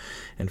farmers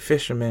and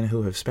fishermen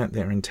who have spent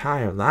their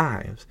entire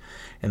lives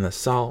in the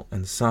salt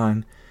and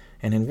sun,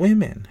 and in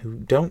women who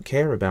don't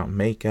care about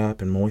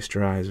makeup and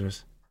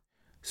moisturizers.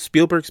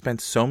 Spielberg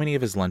spent so many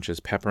of his lunches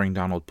peppering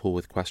Donald Poole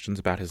with questions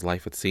about his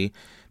life at sea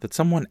that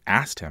someone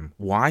asked him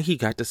why he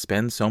got to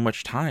spend so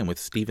much time with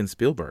Steven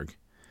Spielberg,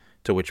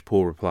 to which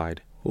Poole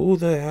replied, "Who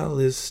the hell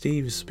is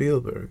Steve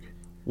Spielberg?"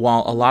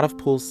 While a lot of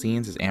Poole's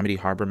scenes as Amity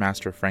Harbor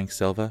Master Frank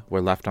Silva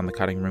were left on the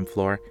cutting room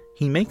floor,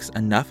 he makes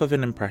enough of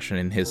an impression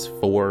in his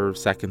 4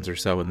 seconds or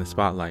so in the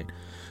spotlight,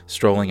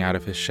 strolling out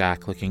of his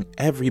shack looking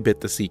every bit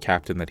the sea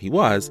captain that he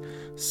was,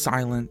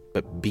 silent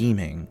but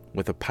beaming,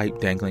 with a pipe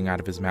dangling out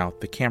of his mouth,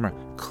 the camera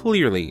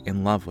clearly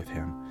in love with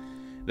him,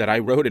 that I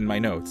wrote in my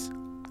notes,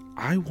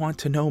 "I want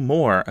to know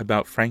more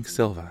about Frank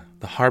Silva,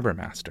 the harbor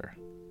master."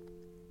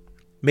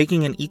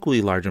 Making an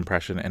equally large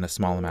impression in a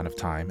small amount of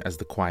time as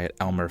the quiet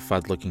Elmer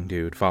Fudd-looking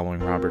dude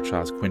following Robert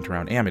Shaw's Quint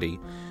around Amity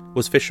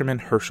was fisherman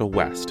Herschel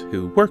West,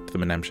 who worked the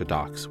Menemsha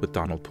docks with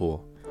Donald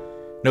Poole.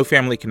 No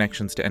family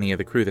connections to any of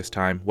the crew this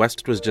time.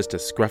 West was just a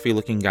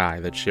scruffy-looking guy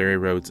that Sherry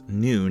Rhodes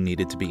knew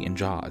needed to be in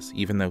Jaws,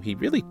 even though he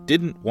really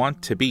didn't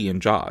want to be in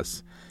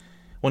Jaws.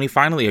 When he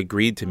finally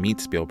agreed to meet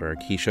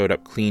Spielberg, he showed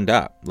up cleaned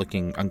up,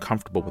 looking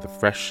uncomfortable with a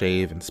fresh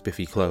shave and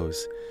spiffy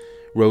clothes.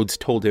 Rhodes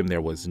told him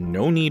there was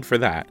no need for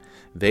that.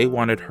 They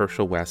wanted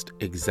Herschel West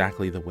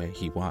exactly the way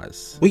he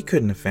was. We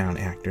couldn't have found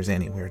actors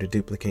anywhere to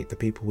duplicate the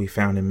people we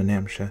found in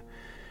Menemsha.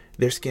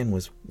 Their skin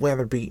was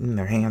weather-beaten,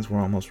 their hands were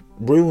almost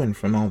ruined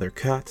from all their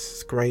cuts,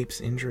 scrapes,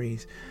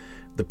 injuries,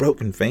 the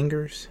broken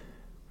fingers.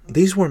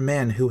 These were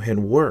men who had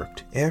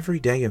worked every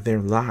day of their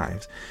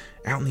lives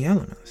out in the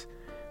elements.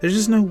 There's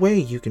just no way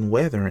you can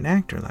weather an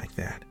actor like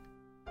that.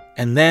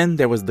 And then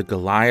there was the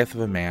Goliath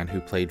of a man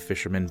who played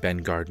fisherman Ben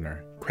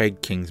Gardner,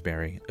 Craig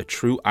Kingsbury, a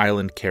true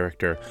island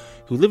character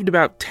who lived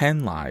about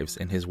 10 lives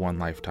in his one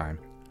lifetime,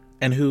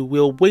 and who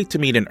we'll wait to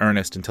meet in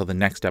earnest until the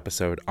next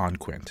episode on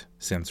Quint,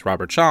 since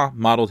Robert Shaw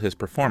modeled his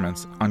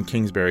performance on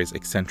Kingsbury's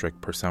eccentric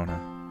persona.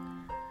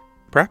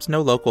 Perhaps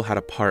no local had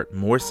a part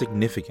more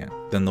significant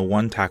than the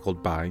one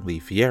tackled by Lee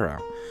Fierro,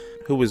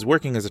 who was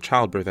working as a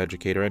childbirth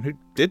educator and who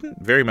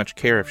didn't very much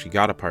care if she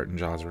got a part in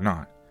Jaws or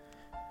not.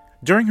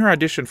 During her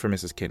audition for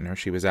Mrs. Kintner,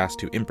 she was asked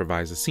to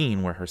improvise a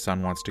scene where her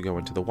son wants to go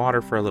into the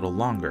water for a little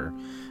longer.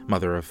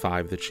 Mother of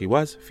 5 that she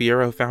was,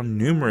 Fierro found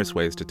numerous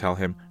ways to tell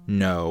him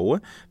no,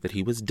 that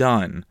he was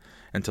done,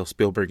 until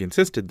Spielberg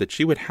insisted that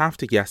she would have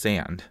to yes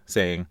and,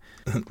 saying,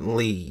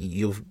 Lee,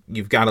 you've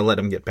got to let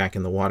him get back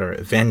in the water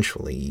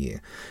eventually,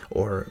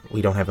 or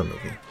we don't have a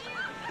movie.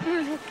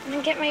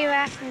 Get my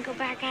raft and go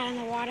back out in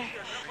the water.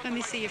 Let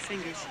me see your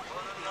fingers.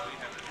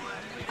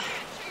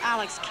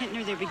 Alex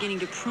Kintner, they're beginning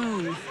to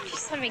prune.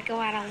 Just let me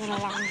go out a little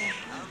longer.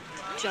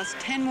 Just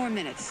 10 more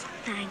minutes.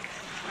 Thanks.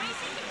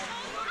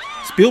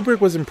 Spielberg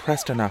was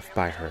impressed enough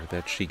by her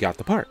that she got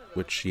the part,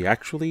 which she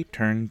actually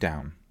turned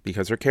down,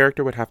 because her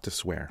character would have to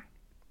swear.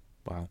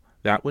 Well,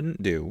 that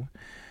wouldn't do,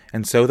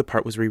 and so the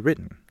part was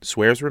rewritten,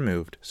 swears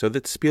removed, so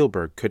that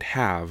Spielberg could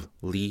have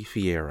Lee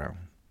Fierro.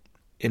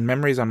 In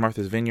Memories on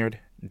Martha's Vineyard,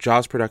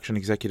 Jaws production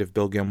executive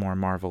Bill Gilmore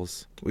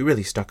marvels, "We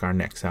really stuck our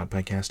necks out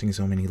by casting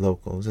so many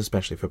locals,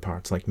 especially for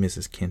parts like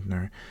Mrs.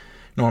 Kintner.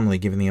 Normally,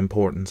 given the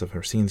importance of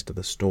her scenes to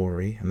the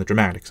story and the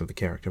dramatics of the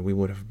character, we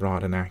would have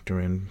brought an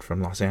actor in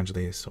from Los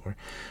Angeles or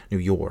New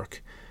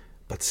York.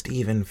 But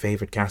Steven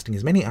favored casting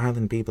as many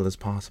island people as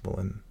possible,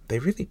 and they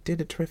really did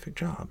a terrific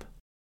job."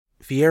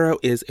 Fierro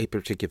is a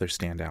particular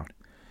standout.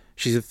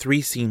 She's a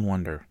 3-scene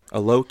wonder,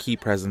 a low-key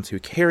presence who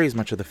carries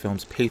much of the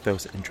film's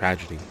pathos and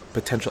tragedy,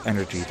 potential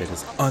energy that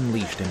is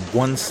unleashed in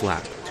one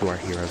slap to our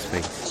hero's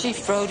face.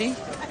 Chief Brody?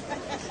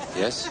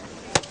 Yes?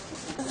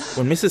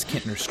 When Mrs.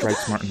 Kintner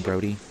strikes Martin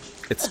Brody,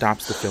 it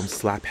stops the film's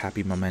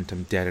slap-happy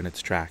momentum dead in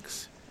its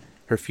tracks.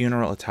 Her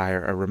funeral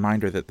attire a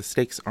reminder that the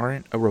stakes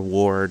aren't a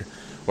reward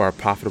or a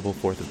profitable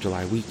 4th of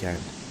July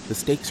weekend. The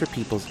stakes are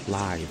people's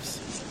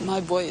lives.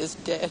 My boy is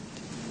dead.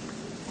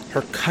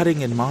 Her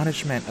cutting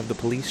admonishment of the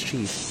police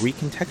chief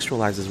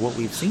recontextualizes what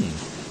we've seen.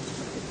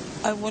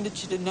 I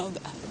wanted you to know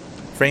that.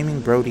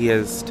 Framing Brody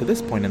as, to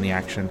this point in the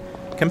action,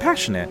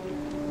 compassionate,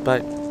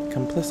 but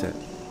complicit.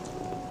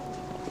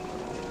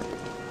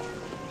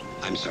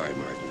 I'm sorry,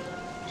 Martin.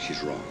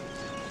 She's wrong.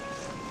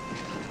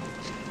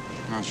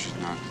 No, she's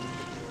not.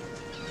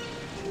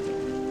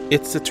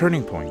 It's a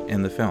turning point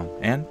in the film,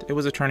 and it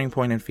was a turning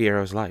point in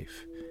Fierro's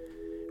life.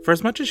 For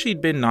as much as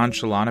she'd been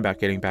nonchalant about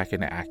getting back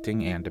into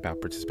acting and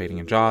about participating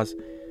in Jaws,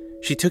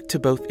 she took to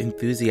both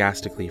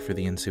enthusiastically for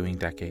the ensuing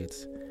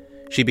decades.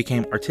 She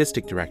became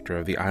artistic director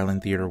of the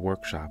Island Theater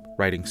Workshop,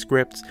 writing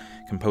scripts,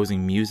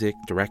 composing music,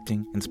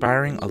 directing,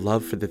 inspiring a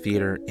love for the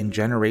theater in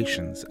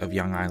generations of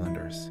young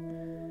islanders.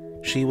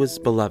 She was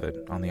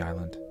beloved on the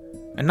island,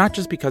 and not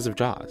just because of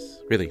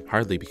Jaws, really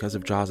hardly because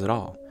of Jaws at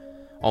all.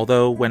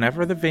 Although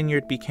whenever the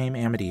Vineyard became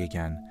Amity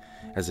again,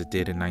 as it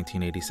did in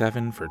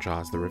 1987 for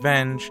Jaws the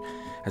Revenge,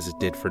 as it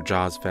did for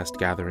Jaws Fest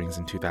gatherings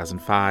in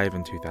 2005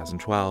 and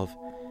 2012,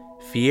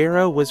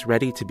 Fierro was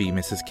ready to be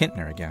Mrs.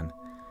 Kintner again.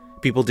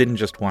 People didn't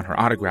just want her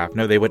autograph,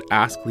 no, they would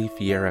ask Lee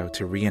Fierro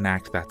to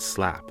reenact that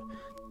slap,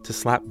 to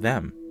slap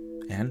them,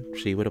 and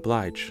she would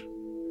oblige.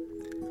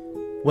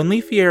 When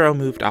Lee Fierro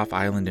moved off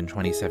island in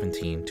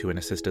 2017 to an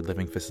assisted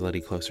living facility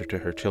closer to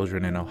her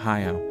children in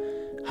Ohio,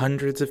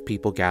 hundreds of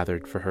people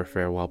gathered for her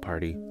farewell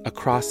party, a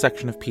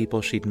cross-section of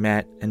people she'd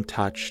met and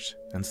touched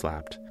and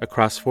slapped,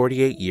 across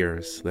 48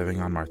 years living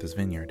on Martha's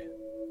Vineyard.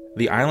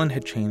 The island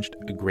had changed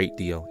a great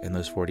deal in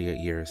those 48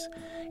 years,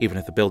 even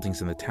if the buildings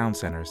in the town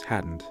centers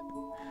hadn't.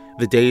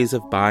 The days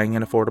of buying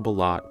an affordable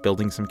lot,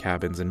 building some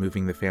cabins, and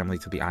moving the family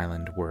to the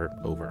island were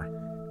over.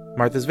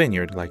 Martha's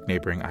Vineyard, like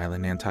neighboring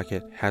island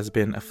Nantucket, has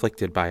been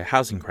afflicted by a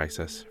housing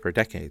crisis for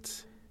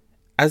decades.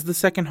 As the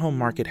second home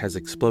market has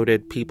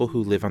exploded, people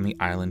who live on the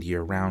island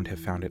year-round have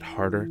found it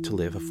harder to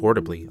live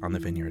affordably on the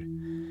Vineyard.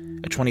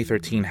 A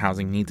 2013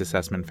 housing needs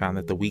assessment found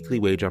that the weekly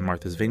wage on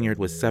Martha's Vineyard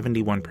was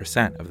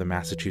 71% of the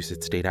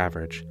Massachusetts state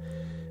average.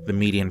 The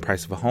median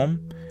price of a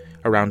home,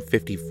 around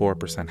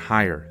 54%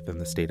 higher than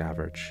the state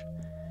average.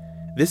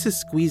 This is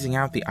squeezing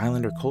out the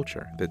islander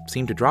culture that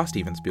seemed to draw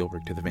Steven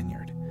Spielberg to the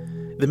Vineyard.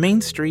 The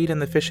main street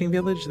and the fishing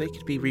village, they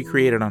could be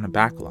recreated on a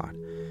backlot.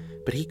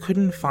 But he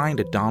couldn't find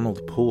a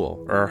Donald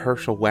Poole or a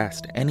Herschel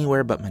West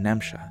anywhere but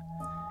Menemsha.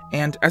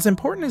 And as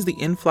important as the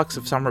influx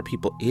of summer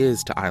people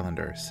is to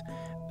islanders,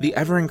 the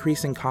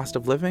ever-increasing cost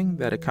of living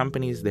that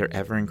accompanies their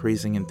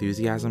ever-increasing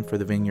enthusiasm for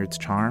the Vineyard's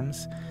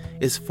charms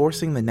is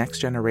forcing the next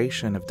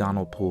generation of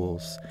Donald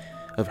Pooles,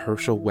 of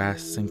Herschel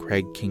Wests and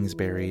Craig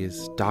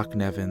Kingsburys, Doc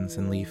Nevins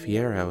and Lee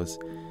Fierros,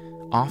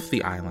 off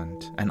the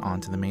island and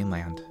onto the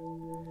mainland.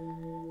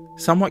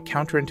 Somewhat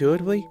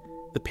counterintuitively,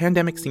 the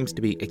pandemic seems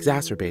to be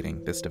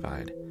exacerbating this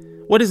divide.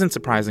 What isn't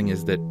surprising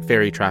is that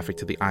ferry traffic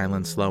to the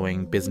island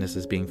slowing,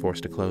 businesses being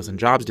forced to close, and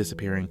jobs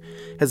disappearing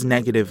has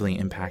negatively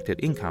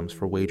impacted incomes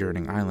for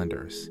wage-earning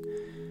islanders.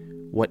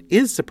 What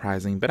is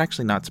surprising, but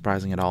actually not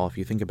surprising at all if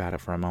you think about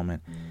it for a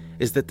moment,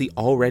 is that the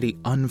already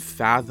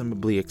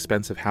unfathomably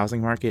expensive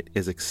housing market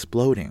is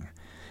exploding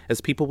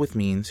as people with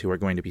means who are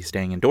going to be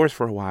staying indoors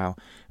for a while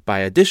buy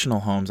additional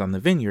homes on the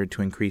Vineyard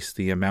to increase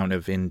the amount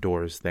of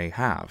indoors they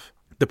have.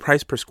 The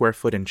price per square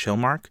foot in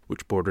Chilmark,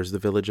 which borders the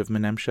village of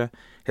Menemsha,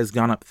 has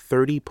gone up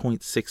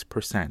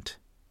 30.6%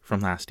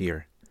 from last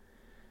year.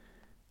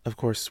 Of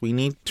course, we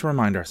need to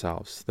remind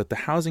ourselves that the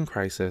housing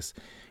crisis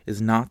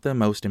is not the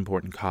most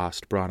important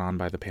cost brought on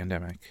by the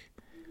pandemic.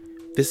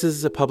 This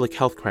is a public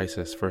health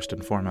crisis, first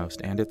and foremost,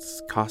 and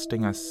it's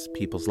costing us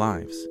people's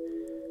lives,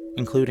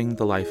 including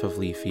the life of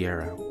Lee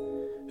Fierro,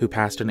 who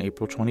passed in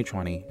April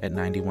 2020 at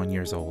 91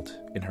 years old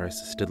in her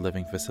assisted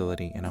living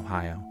facility in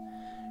Ohio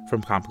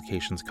from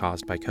complications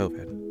caused by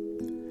COVID.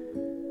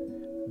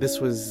 This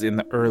was in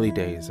the early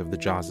days of the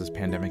Jaws'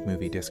 pandemic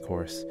movie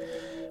discourse,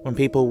 when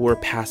people were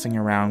passing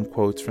around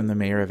quotes from the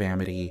mayor of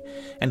Amity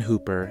and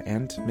Hooper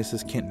and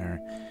Mrs. Kintner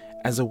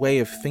as a way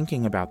of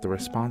thinking about the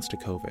response to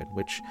COVID,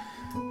 which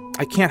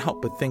I can't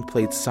help but think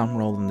played some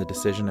role in the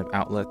decision of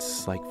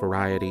outlets like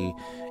Variety,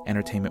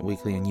 Entertainment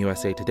Weekly, and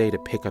USA Today to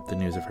pick up the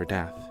news of her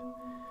death.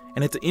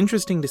 And it's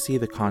interesting to see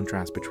the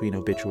contrast between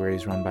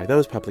obituaries run by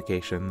those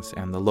publications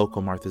and the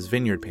local Martha's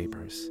Vineyard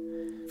papers.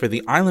 For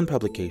the Island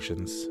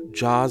publications,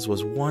 Jaws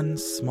was one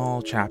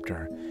small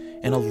chapter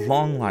in a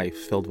long life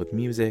filled with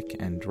music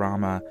and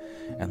drama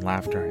and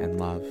laughter and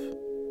love.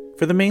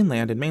 For the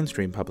mainland and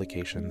mainstream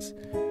publications,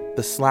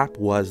 The Slap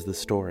was the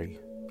story.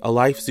 A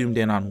life zoomed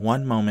in on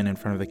one moment in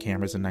front of the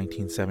cameras in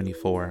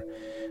 1974,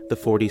 the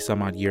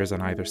 40-some-odd years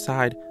on either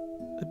side,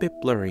 a bit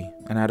blurry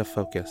and out of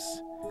focus.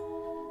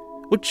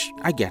 Which,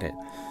 I get it,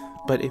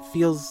 but it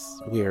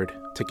feels weird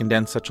to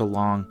condense such a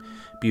long,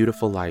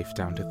 beautiful life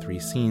down to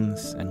 3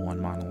 scenes and 1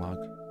 monologue.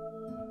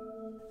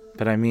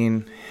 But I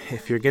mean,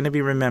 if you're going to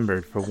be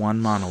remembered for 1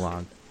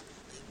 monologue,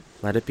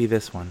 let it be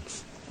this one.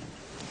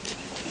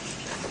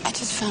 I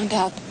just found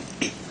out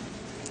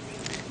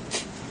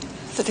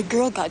that a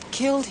girl got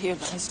killed here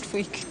last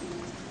week.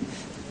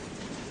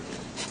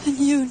 And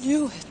you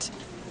knew it.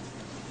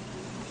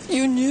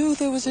 You knew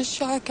there was a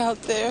shark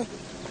out there.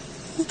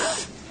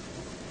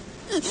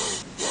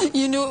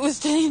 You knew it was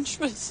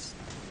dangerous.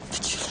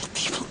 But you let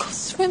people go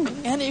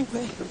swimming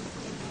anyway.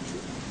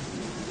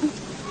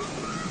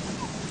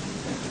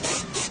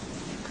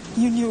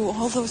 You knew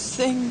all those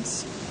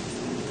things.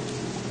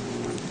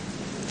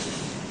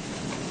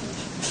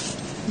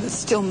 But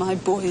still, my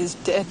boy is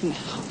dead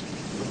now.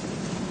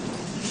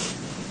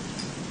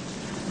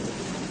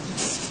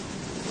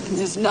 And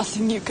there's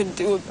nothing you can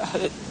do about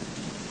it.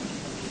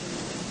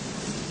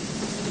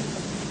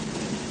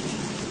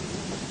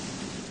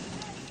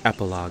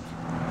 Epilogue.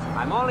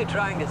 I'm only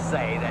trying to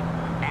say that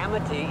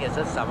Amity is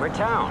a summer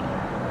town.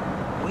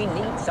 We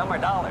need summer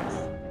dollars.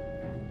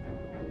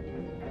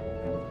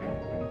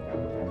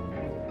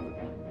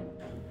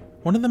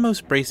 One of the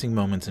most bracing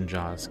moments in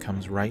Jaws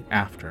comes right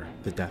after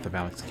the death of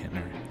Alex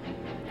Kintner.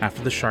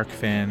 After the shark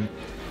fin,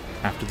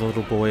 after the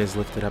little boy is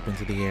lifted up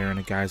into the air in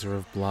a geyser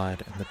of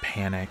blood and the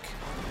panic.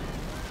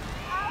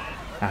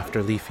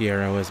 After Lee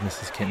Fierro, as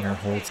Mrs. Kintner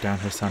holds down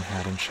her sun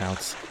hat and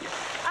shouts,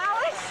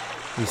 "Alex!"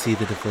 We see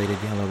the deflated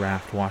yellow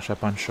raft wash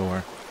up on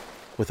shore,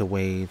 with a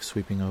wave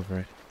sweeping over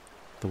it,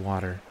 the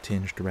water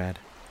tinged red.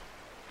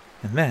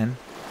 And then,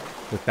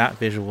 with that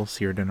visual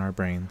seared in our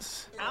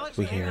brains,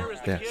 we hear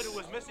this.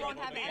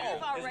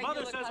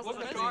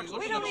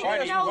 We don't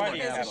even know that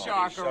there's a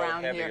shark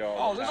around here.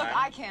 Oh, look,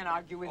 I can't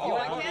argue with you.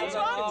 I can't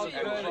talk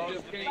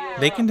to you.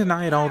 They can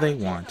deny it all they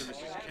want.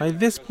 By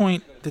this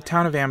point, the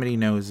town of Amity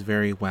knows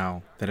very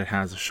well that it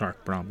has a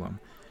shark problem.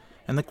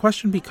 And the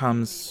question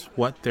becomes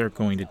what they're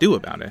going to do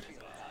about it.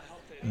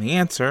 And the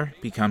answer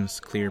becomes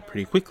clear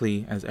pretty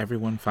quickly as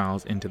everyone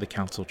files into the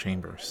council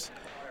chambers.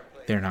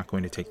 They're not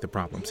going to take the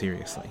problem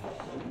seriously.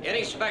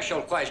 Any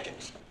special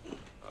questions?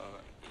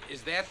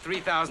 Is that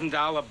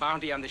 $3,000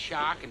 bounty on the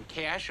shark in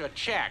cash or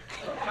check?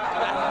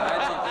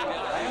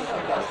 I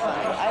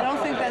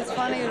don't think that's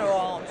funny at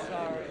all. I'm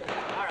sorry.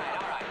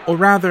 Or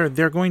rather,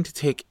 they're going to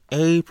take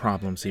a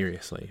problem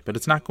seriously, but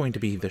it's not going to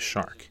be the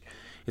shark.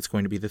 It's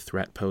going to be the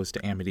threat posed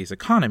to Amity's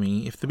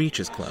economy if the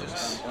beaches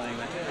close.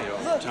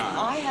 Look,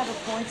 I have a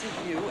point of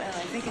view, and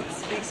I think it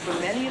speaks for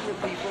many of the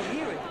people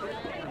here.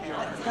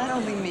 It's not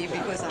only me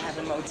because I have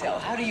a motel.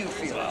 How do you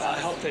feel about it?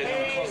 I hope they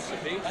don't close the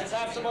beach. Let's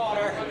have some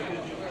water.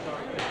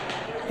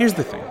 Here's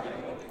the thing.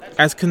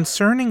 As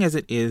concerning as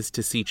it is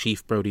to see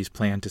Chief Brody's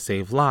plan to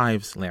save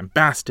lives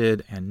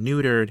lambasted and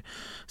neutered,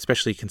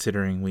 especially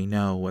considering we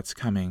know what's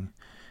coming,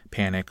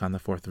 panic on the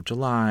 4th of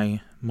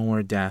July,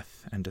 more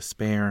death and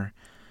despair,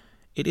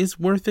 it is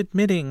worth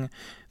admitting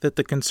that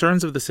the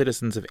concerns of the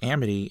citizens of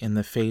Amity in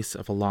the face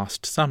of a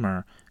lost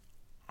summer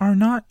are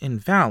not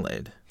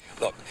invalid.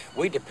 Look,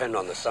 we depend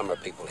on the summer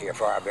people here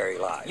for our very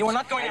lives. You are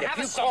not going to have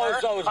a summer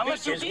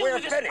unless you deal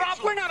with this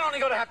problem. We're not only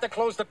going to have to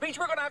close the beach,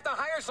 we're going to have to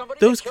hire somebody.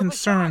 Those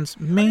concerns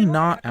may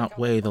not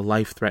outweigh the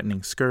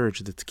life-threatening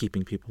scourge that's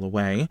keeping people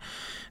away.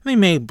 They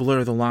may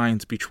blur the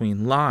lines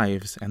between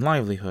lives and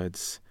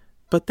livelihoods,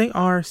 but they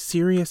are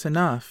serious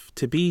enough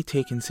to be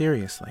taken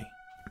seriously.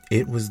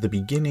 It was the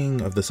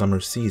beginning of the summer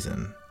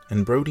season,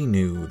 and Brody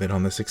knew that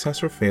on the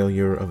success or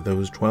failure of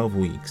those 12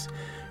 weeks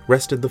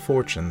rested the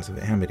fortunes of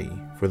Amity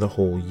for the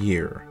whole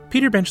year.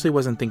 Peter Benchley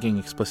wasn't thinking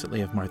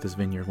explicitly of Martha's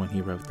Vineyard when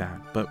he wrote that,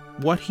 but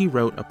what he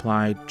wrote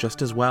applied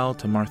just as well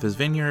to Martha's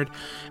Vineyard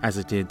as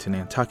it did to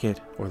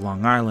Nantucket or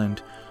Long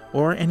Island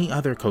or any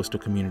other coastal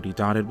community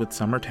dotted with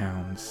summer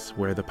towns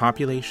where the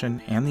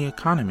population and the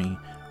economy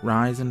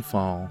rise and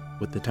fall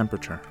with the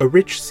temperature. A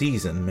rich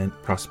season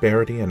meant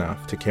prosperity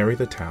enough to carry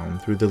the town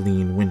through the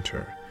lean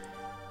winter.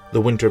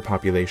 The winter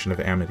population of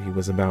Amity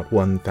was about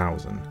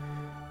 1,000.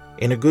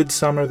 In a good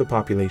summer, the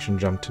population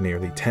jumped to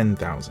nearly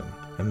 10,000,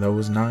 and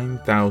those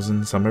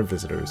 9,000 summer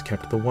visitors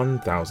kept the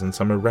 1,000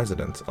 summer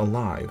residents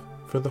alive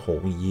for the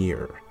whole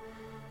year.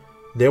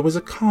 There was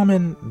a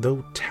common,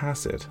 though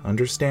tacit,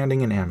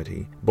 understanding in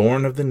Amity,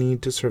 born of the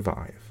need to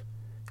survive.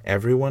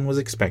 Everyone was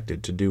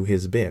expected to do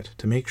his bit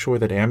to make sure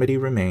that Amity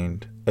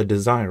remained a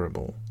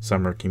desirable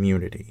summer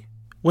community.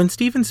 When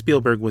Steven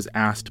Spielberg was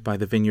asked by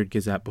the Vineyard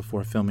Gazette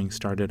before filming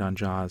started on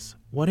Jaws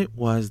what it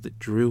was that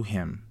drew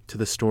him to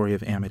the story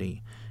of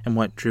Amity and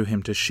what drew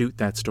him to shoot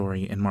that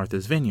story in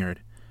Martha's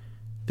Vineyard,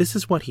 this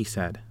is what he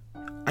said.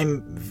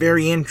 I'm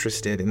very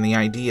interested in the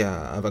idea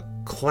of a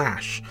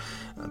clash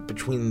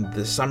between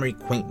the summery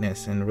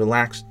quaintness and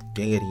relaxed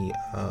gaiety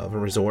of a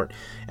resort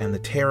and the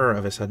terror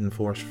of a sudden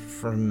force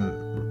from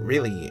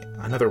really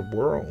another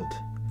world.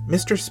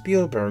 Mr.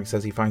 Spielberg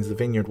says he finds the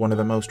Vineyard one of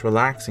the most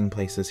relaxing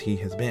places he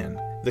has been.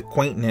 The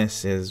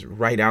quaintness is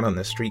right out on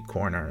the street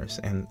corners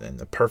and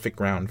the perfect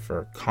ground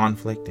for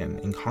conflict and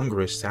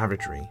incongruous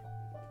savagery.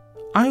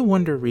 I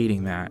wonder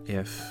reading that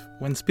if,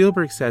 when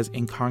Spielberg says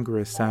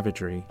incongruous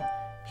savagery,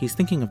 he's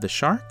thinking of the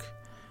shark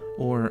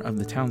or of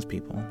the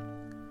townspeople.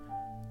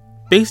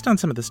 Based on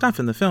some of the stuff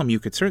in the film, you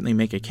could certainly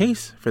make a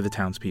case for the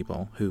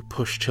townspeople who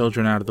push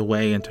children out of the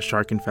way into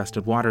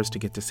shark-infested waters to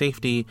get to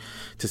safety,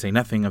 to say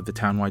nothing of the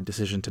town-wide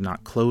decision to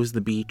not close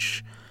the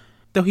beach,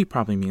 though he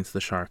probably means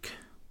the shark.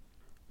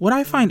 What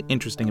I find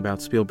interesting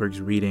about Spielberg's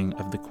reading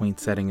of the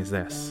quaint setting is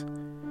this.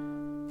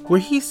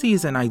 Where he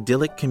sees an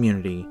idyllic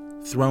community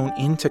thrown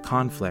into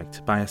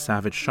conflict by a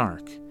savage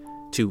shark,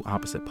 two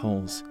opposite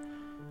poles,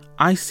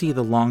 I see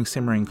the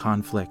long-simmering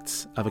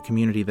conflicts of a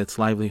community that's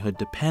livelihood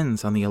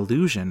depends on the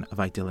illusion of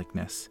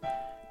idyllicness,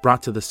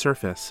 brought to the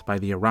surface by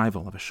the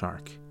arrival of a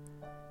shark.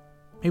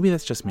 Maybe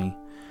that's just me.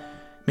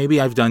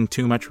 Maybe I've done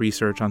too much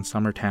research on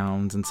summer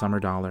towns and summer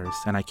dollars,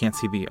 and I can't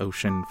see the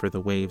ocean for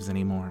the waves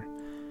anymore.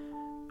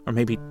 Or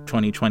maybe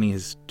 2020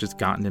 has just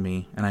gotten to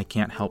me, and I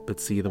can't help but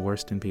see the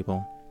worst in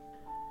people.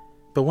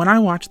 But when I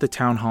watch the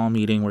town hall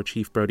meeting where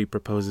Chief Brody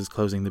proposes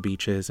closing the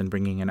beaches and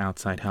bringing in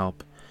outside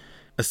help,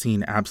 a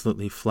scene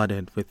absolutely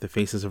flooded with the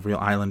faces of real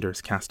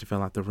islanders cast to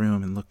fill out the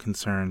room and look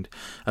concerned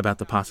about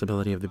the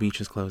possibility of the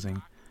beaches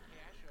closing,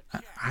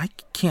 I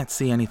can't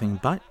see anything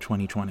but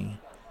 2020,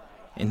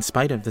 in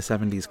spite of the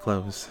 70s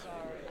close.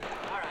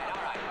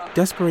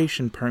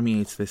 Desperation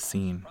permeates this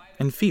scene,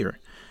 and fear,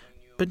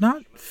 but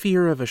not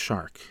fear of a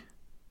shark.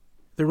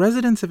 The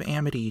residents of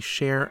Amity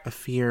share a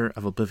fear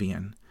of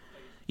oblivion,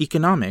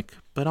 economic,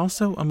 but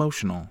also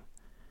emotional.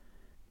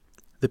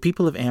 The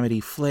people of Amity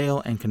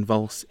flail and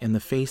convulse in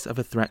the face of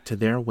a threat to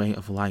their way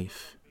of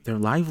life, their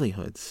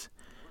livelihoods.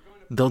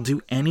 They'll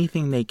do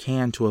anything they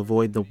can to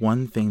avoid the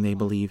one thing they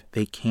believe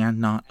they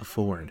cannot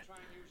afford,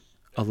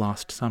 a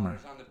lost summer.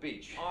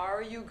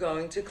 Are you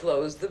going to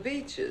close the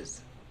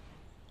beaches?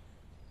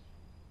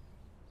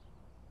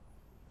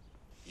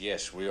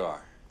 Yes, we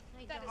are.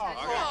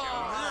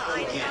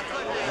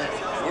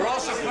 We're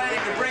also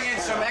planning to bring in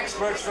some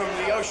experts from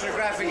the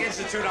Oceanographic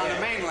Institute on the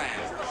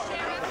mainland.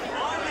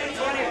 Only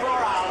 24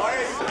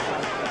 hours.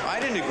 I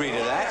didn't agree to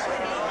that.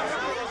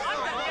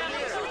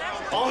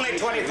 Only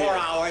 24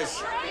 hours.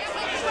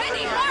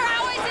 24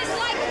 hours is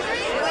like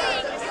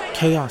 3 weeks.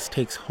 Chaos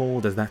takes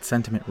hold as that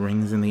sentiment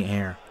rings in the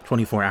air.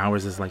 24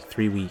 hours is like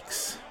 3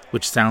 weeks,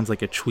 which sounds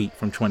like a tweet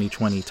from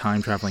 2020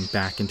 time traveling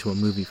back into a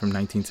movie from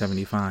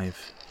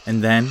 1975.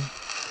 And then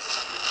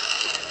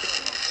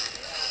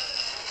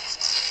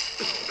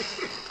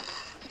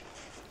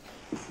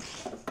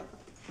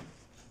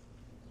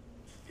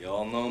You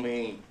all know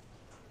me.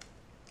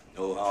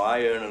 Know how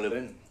I earn a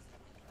living.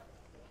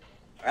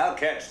 I'll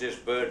catch this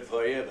bird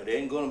for you, but it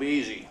ain't gonna be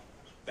easy.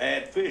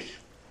 Bad fish.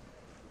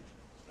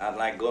 Not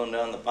like going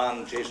down the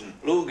pond chasing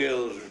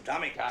bluegills or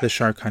tommycocks. the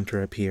shark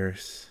hunter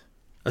appears,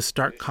 a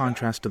stark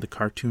contrast to the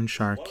cartoon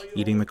shark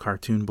eating the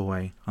cartoon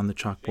boy on the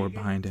chalkboard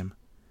behind him.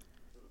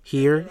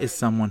 Here is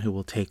someone who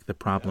will take the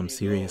problem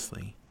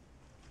seriously.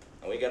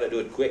 And we gotta do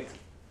it quick.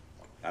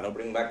 That'll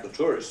bring back the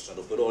tourists.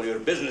 That'll put all your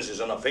businesses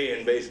on a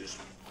paying basis.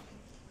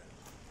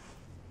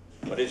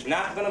 But it's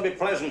not gonna be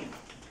pleasant.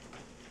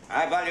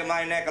 I value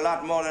my neck a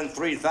lot more than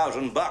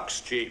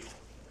 $3,000, Chief.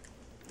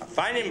 I'll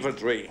find him for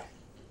 3,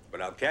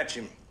 but I'll catch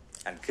him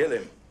and kill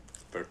him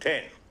for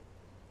 10.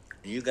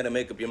 And you gotta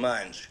make up your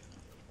minds.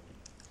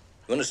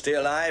 You wanna stay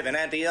alive and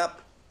ante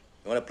up?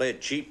 You wanna play it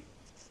cheap?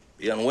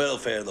 Be on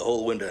welfare the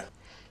whole winter.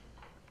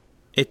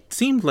 It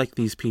seemed like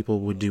these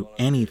people would do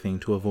anything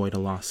to avoid a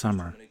lost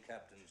summer,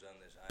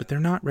 but they're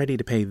not ready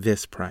to pay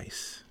this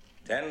price.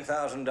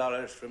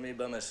 $10,000 for me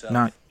by myself.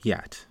 Not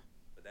yet.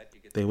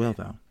 They will,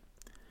 though.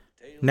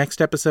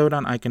 Next episode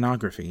on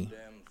Iconography,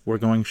 we're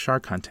going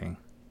shark hunting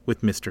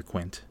with Mr.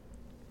 Quint.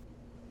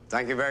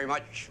 Thank you very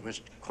much,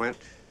 Mr. Quint.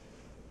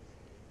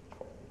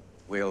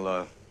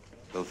 We'll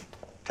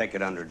take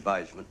it under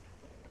advisement.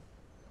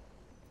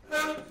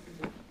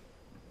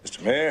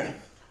 Mr. Mayor,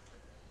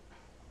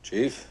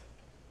 Chief,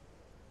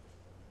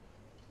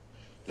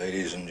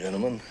 ladies and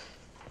gentlemen.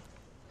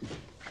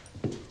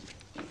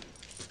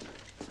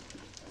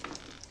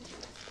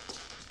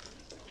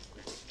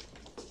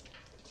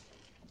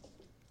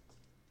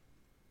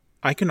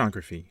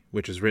 Iconography,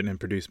 which is written and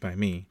produced by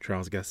me,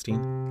 Charles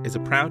Gustine, is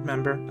a proud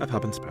member of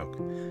Hub and Spoke,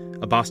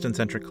 a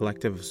Boston-centric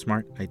collective of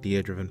smart,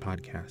 idea-driven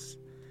podcasts.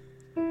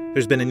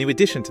 There's been a new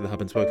addition to the Hub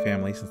and Spoke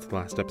family since the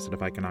last episode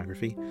of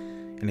Iconography,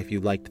 and if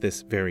you liked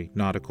this very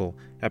nautical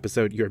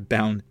episode, you're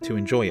bound to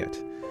enjoy it.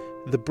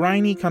 The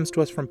Briny comes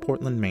to us from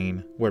Portland,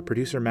 Maine, where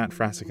producer Matt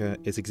Frasica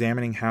is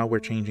examining how we're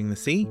changing the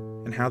sea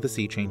and how the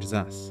sea changes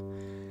us.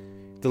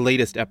 The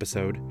latest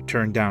episode,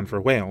 Turned Down for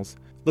Whales,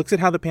 looks at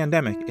how the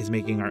pandemic is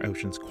making our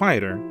oceans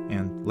quieter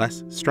and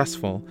less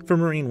stressful for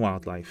marine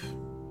wildlife.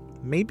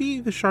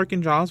 Maybe the shark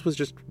in Jaws was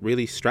just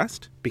really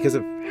stressed because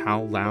of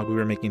how loud we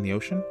were making the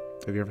ocean?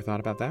 Have you ever thought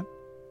about that?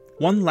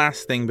 One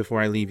last thing before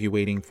I leave you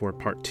waiting for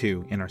part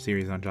 2 in our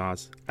series on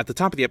Jaws. At the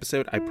top of the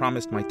episode, I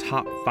promised my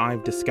top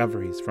 5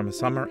 discoveries from a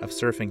summer of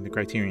surfing the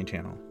Criterion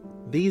Channel.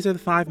 These are the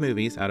 5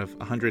 movies out of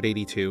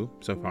 182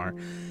 so far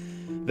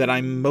that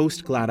I'm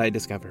most glad I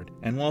discovered.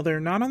 And while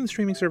they're not on the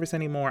streaming service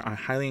anymore, I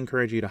highly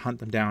encourage you to hunt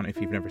them down if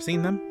you've never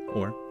seen them,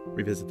 or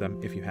revisit them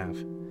if you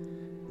have.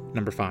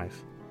 Number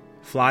 5,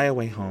 Fly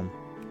Away Home.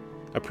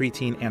 A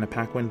preteen Anna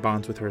Paquin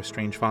bonds with her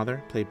estranged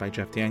father, played by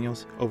Jeff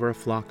Daniels, over a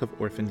flock of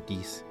orphaned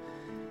geese.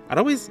 I'd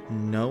always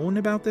known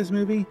about this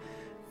movie,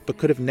 but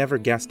could have never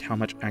guessed how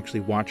much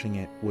actually watching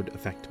it would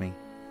affect me.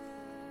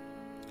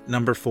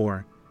 Number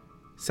 4,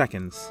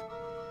 Seconds.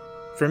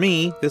 For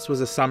me, this was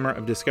a summer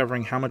of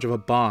discovering how much of a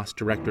boss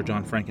director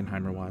John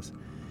Frankenheimer was.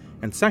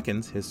 And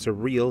Seconds, his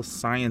surreal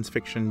science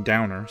fiction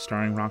downer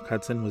starring Rock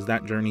Hudson, was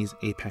that journey's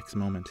apex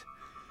moment.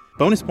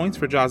 Bonus points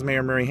for Jaws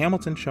Mayor Murray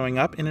Hamilton showing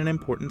up in an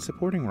important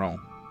supporting role.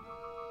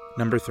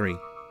 Number 3,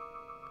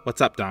 What's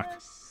Up, Doc?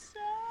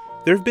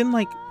 There have been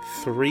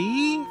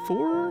 3,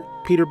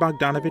 4 Peter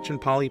Bogdanovich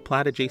and Polly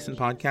Platt adjacent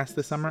podcasts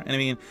this summer. And I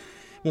mean,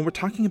 when we're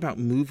talking about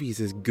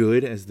movies as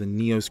good as the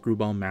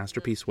neo-screwball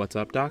masterpiece What's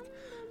Up, Doc,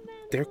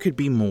 there could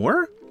be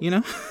more, you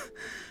know?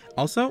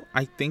 Also,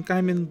 I think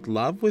I'm in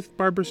love with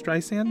Barbra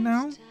Streisand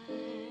now.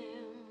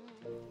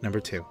 Number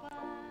 2,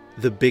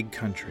 The Big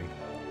Country.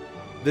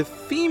 The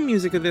theme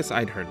music of this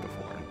I'd heard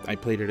before. I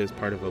played it as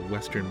part of a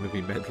Western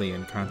movie medley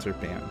and concert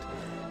band.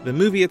 The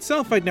movie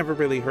itself I'd never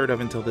really heard of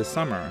until this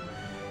summer.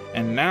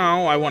 And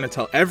now I want to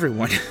tell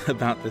everyone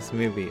about this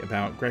movie,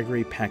 about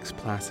Gregory Peck's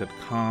placid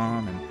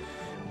calm and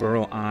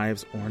Burl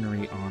Ives'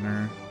 ornery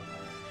honor.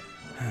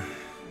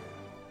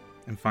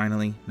 And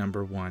finally,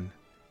 number 1,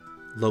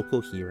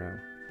 Local Hero.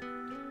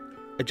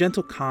 A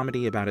gentle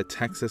comedy about a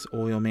Texas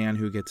oil man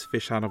who gets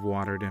fish out of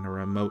water in a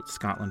remote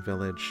Scotland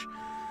village.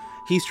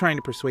 He's trying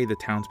to persuade the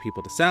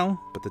townspeople to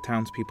sell, but the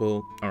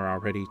townspeople are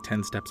already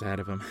 10 steps ahead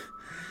of him.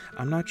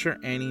 I'm not sure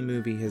any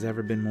movie has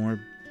ever been more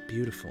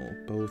beautiful,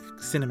 both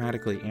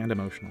cinematically and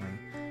emotionally.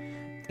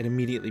 It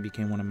immediately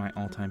became one of my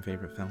all-time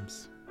favorite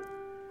films.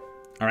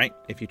 Alright,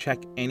 if you check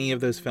any of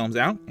those films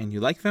out and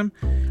you like them,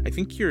 I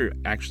think you're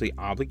actually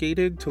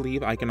obligated to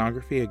leave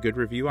Iconography a good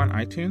review on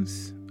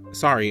iTunes.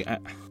 Sorry,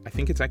 I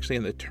think it's actually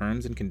in the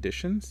terms and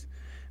conditions.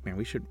 Man,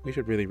 we should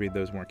really read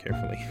those more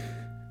carefully.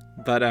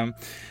 But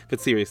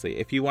seriously,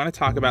 if you want to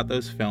talk about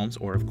those films,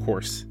 or of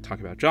course, talk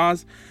about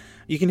Jaws,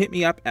 you can hit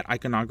me up at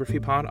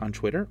IconographyPod on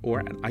Twitter or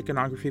at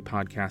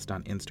IconographyPodcast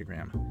on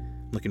Instagram.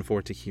 Looking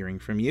forward to hearing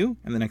from you,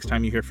 and the next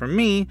time you hear from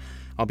me,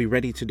 I'll be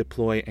ready to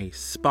deploy a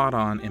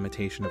spot-on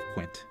imitation of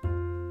Quint.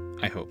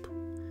 I hope.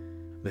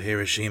 The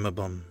Hiroshima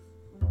bomb.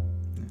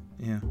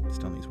 Yeah,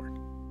 still needs work.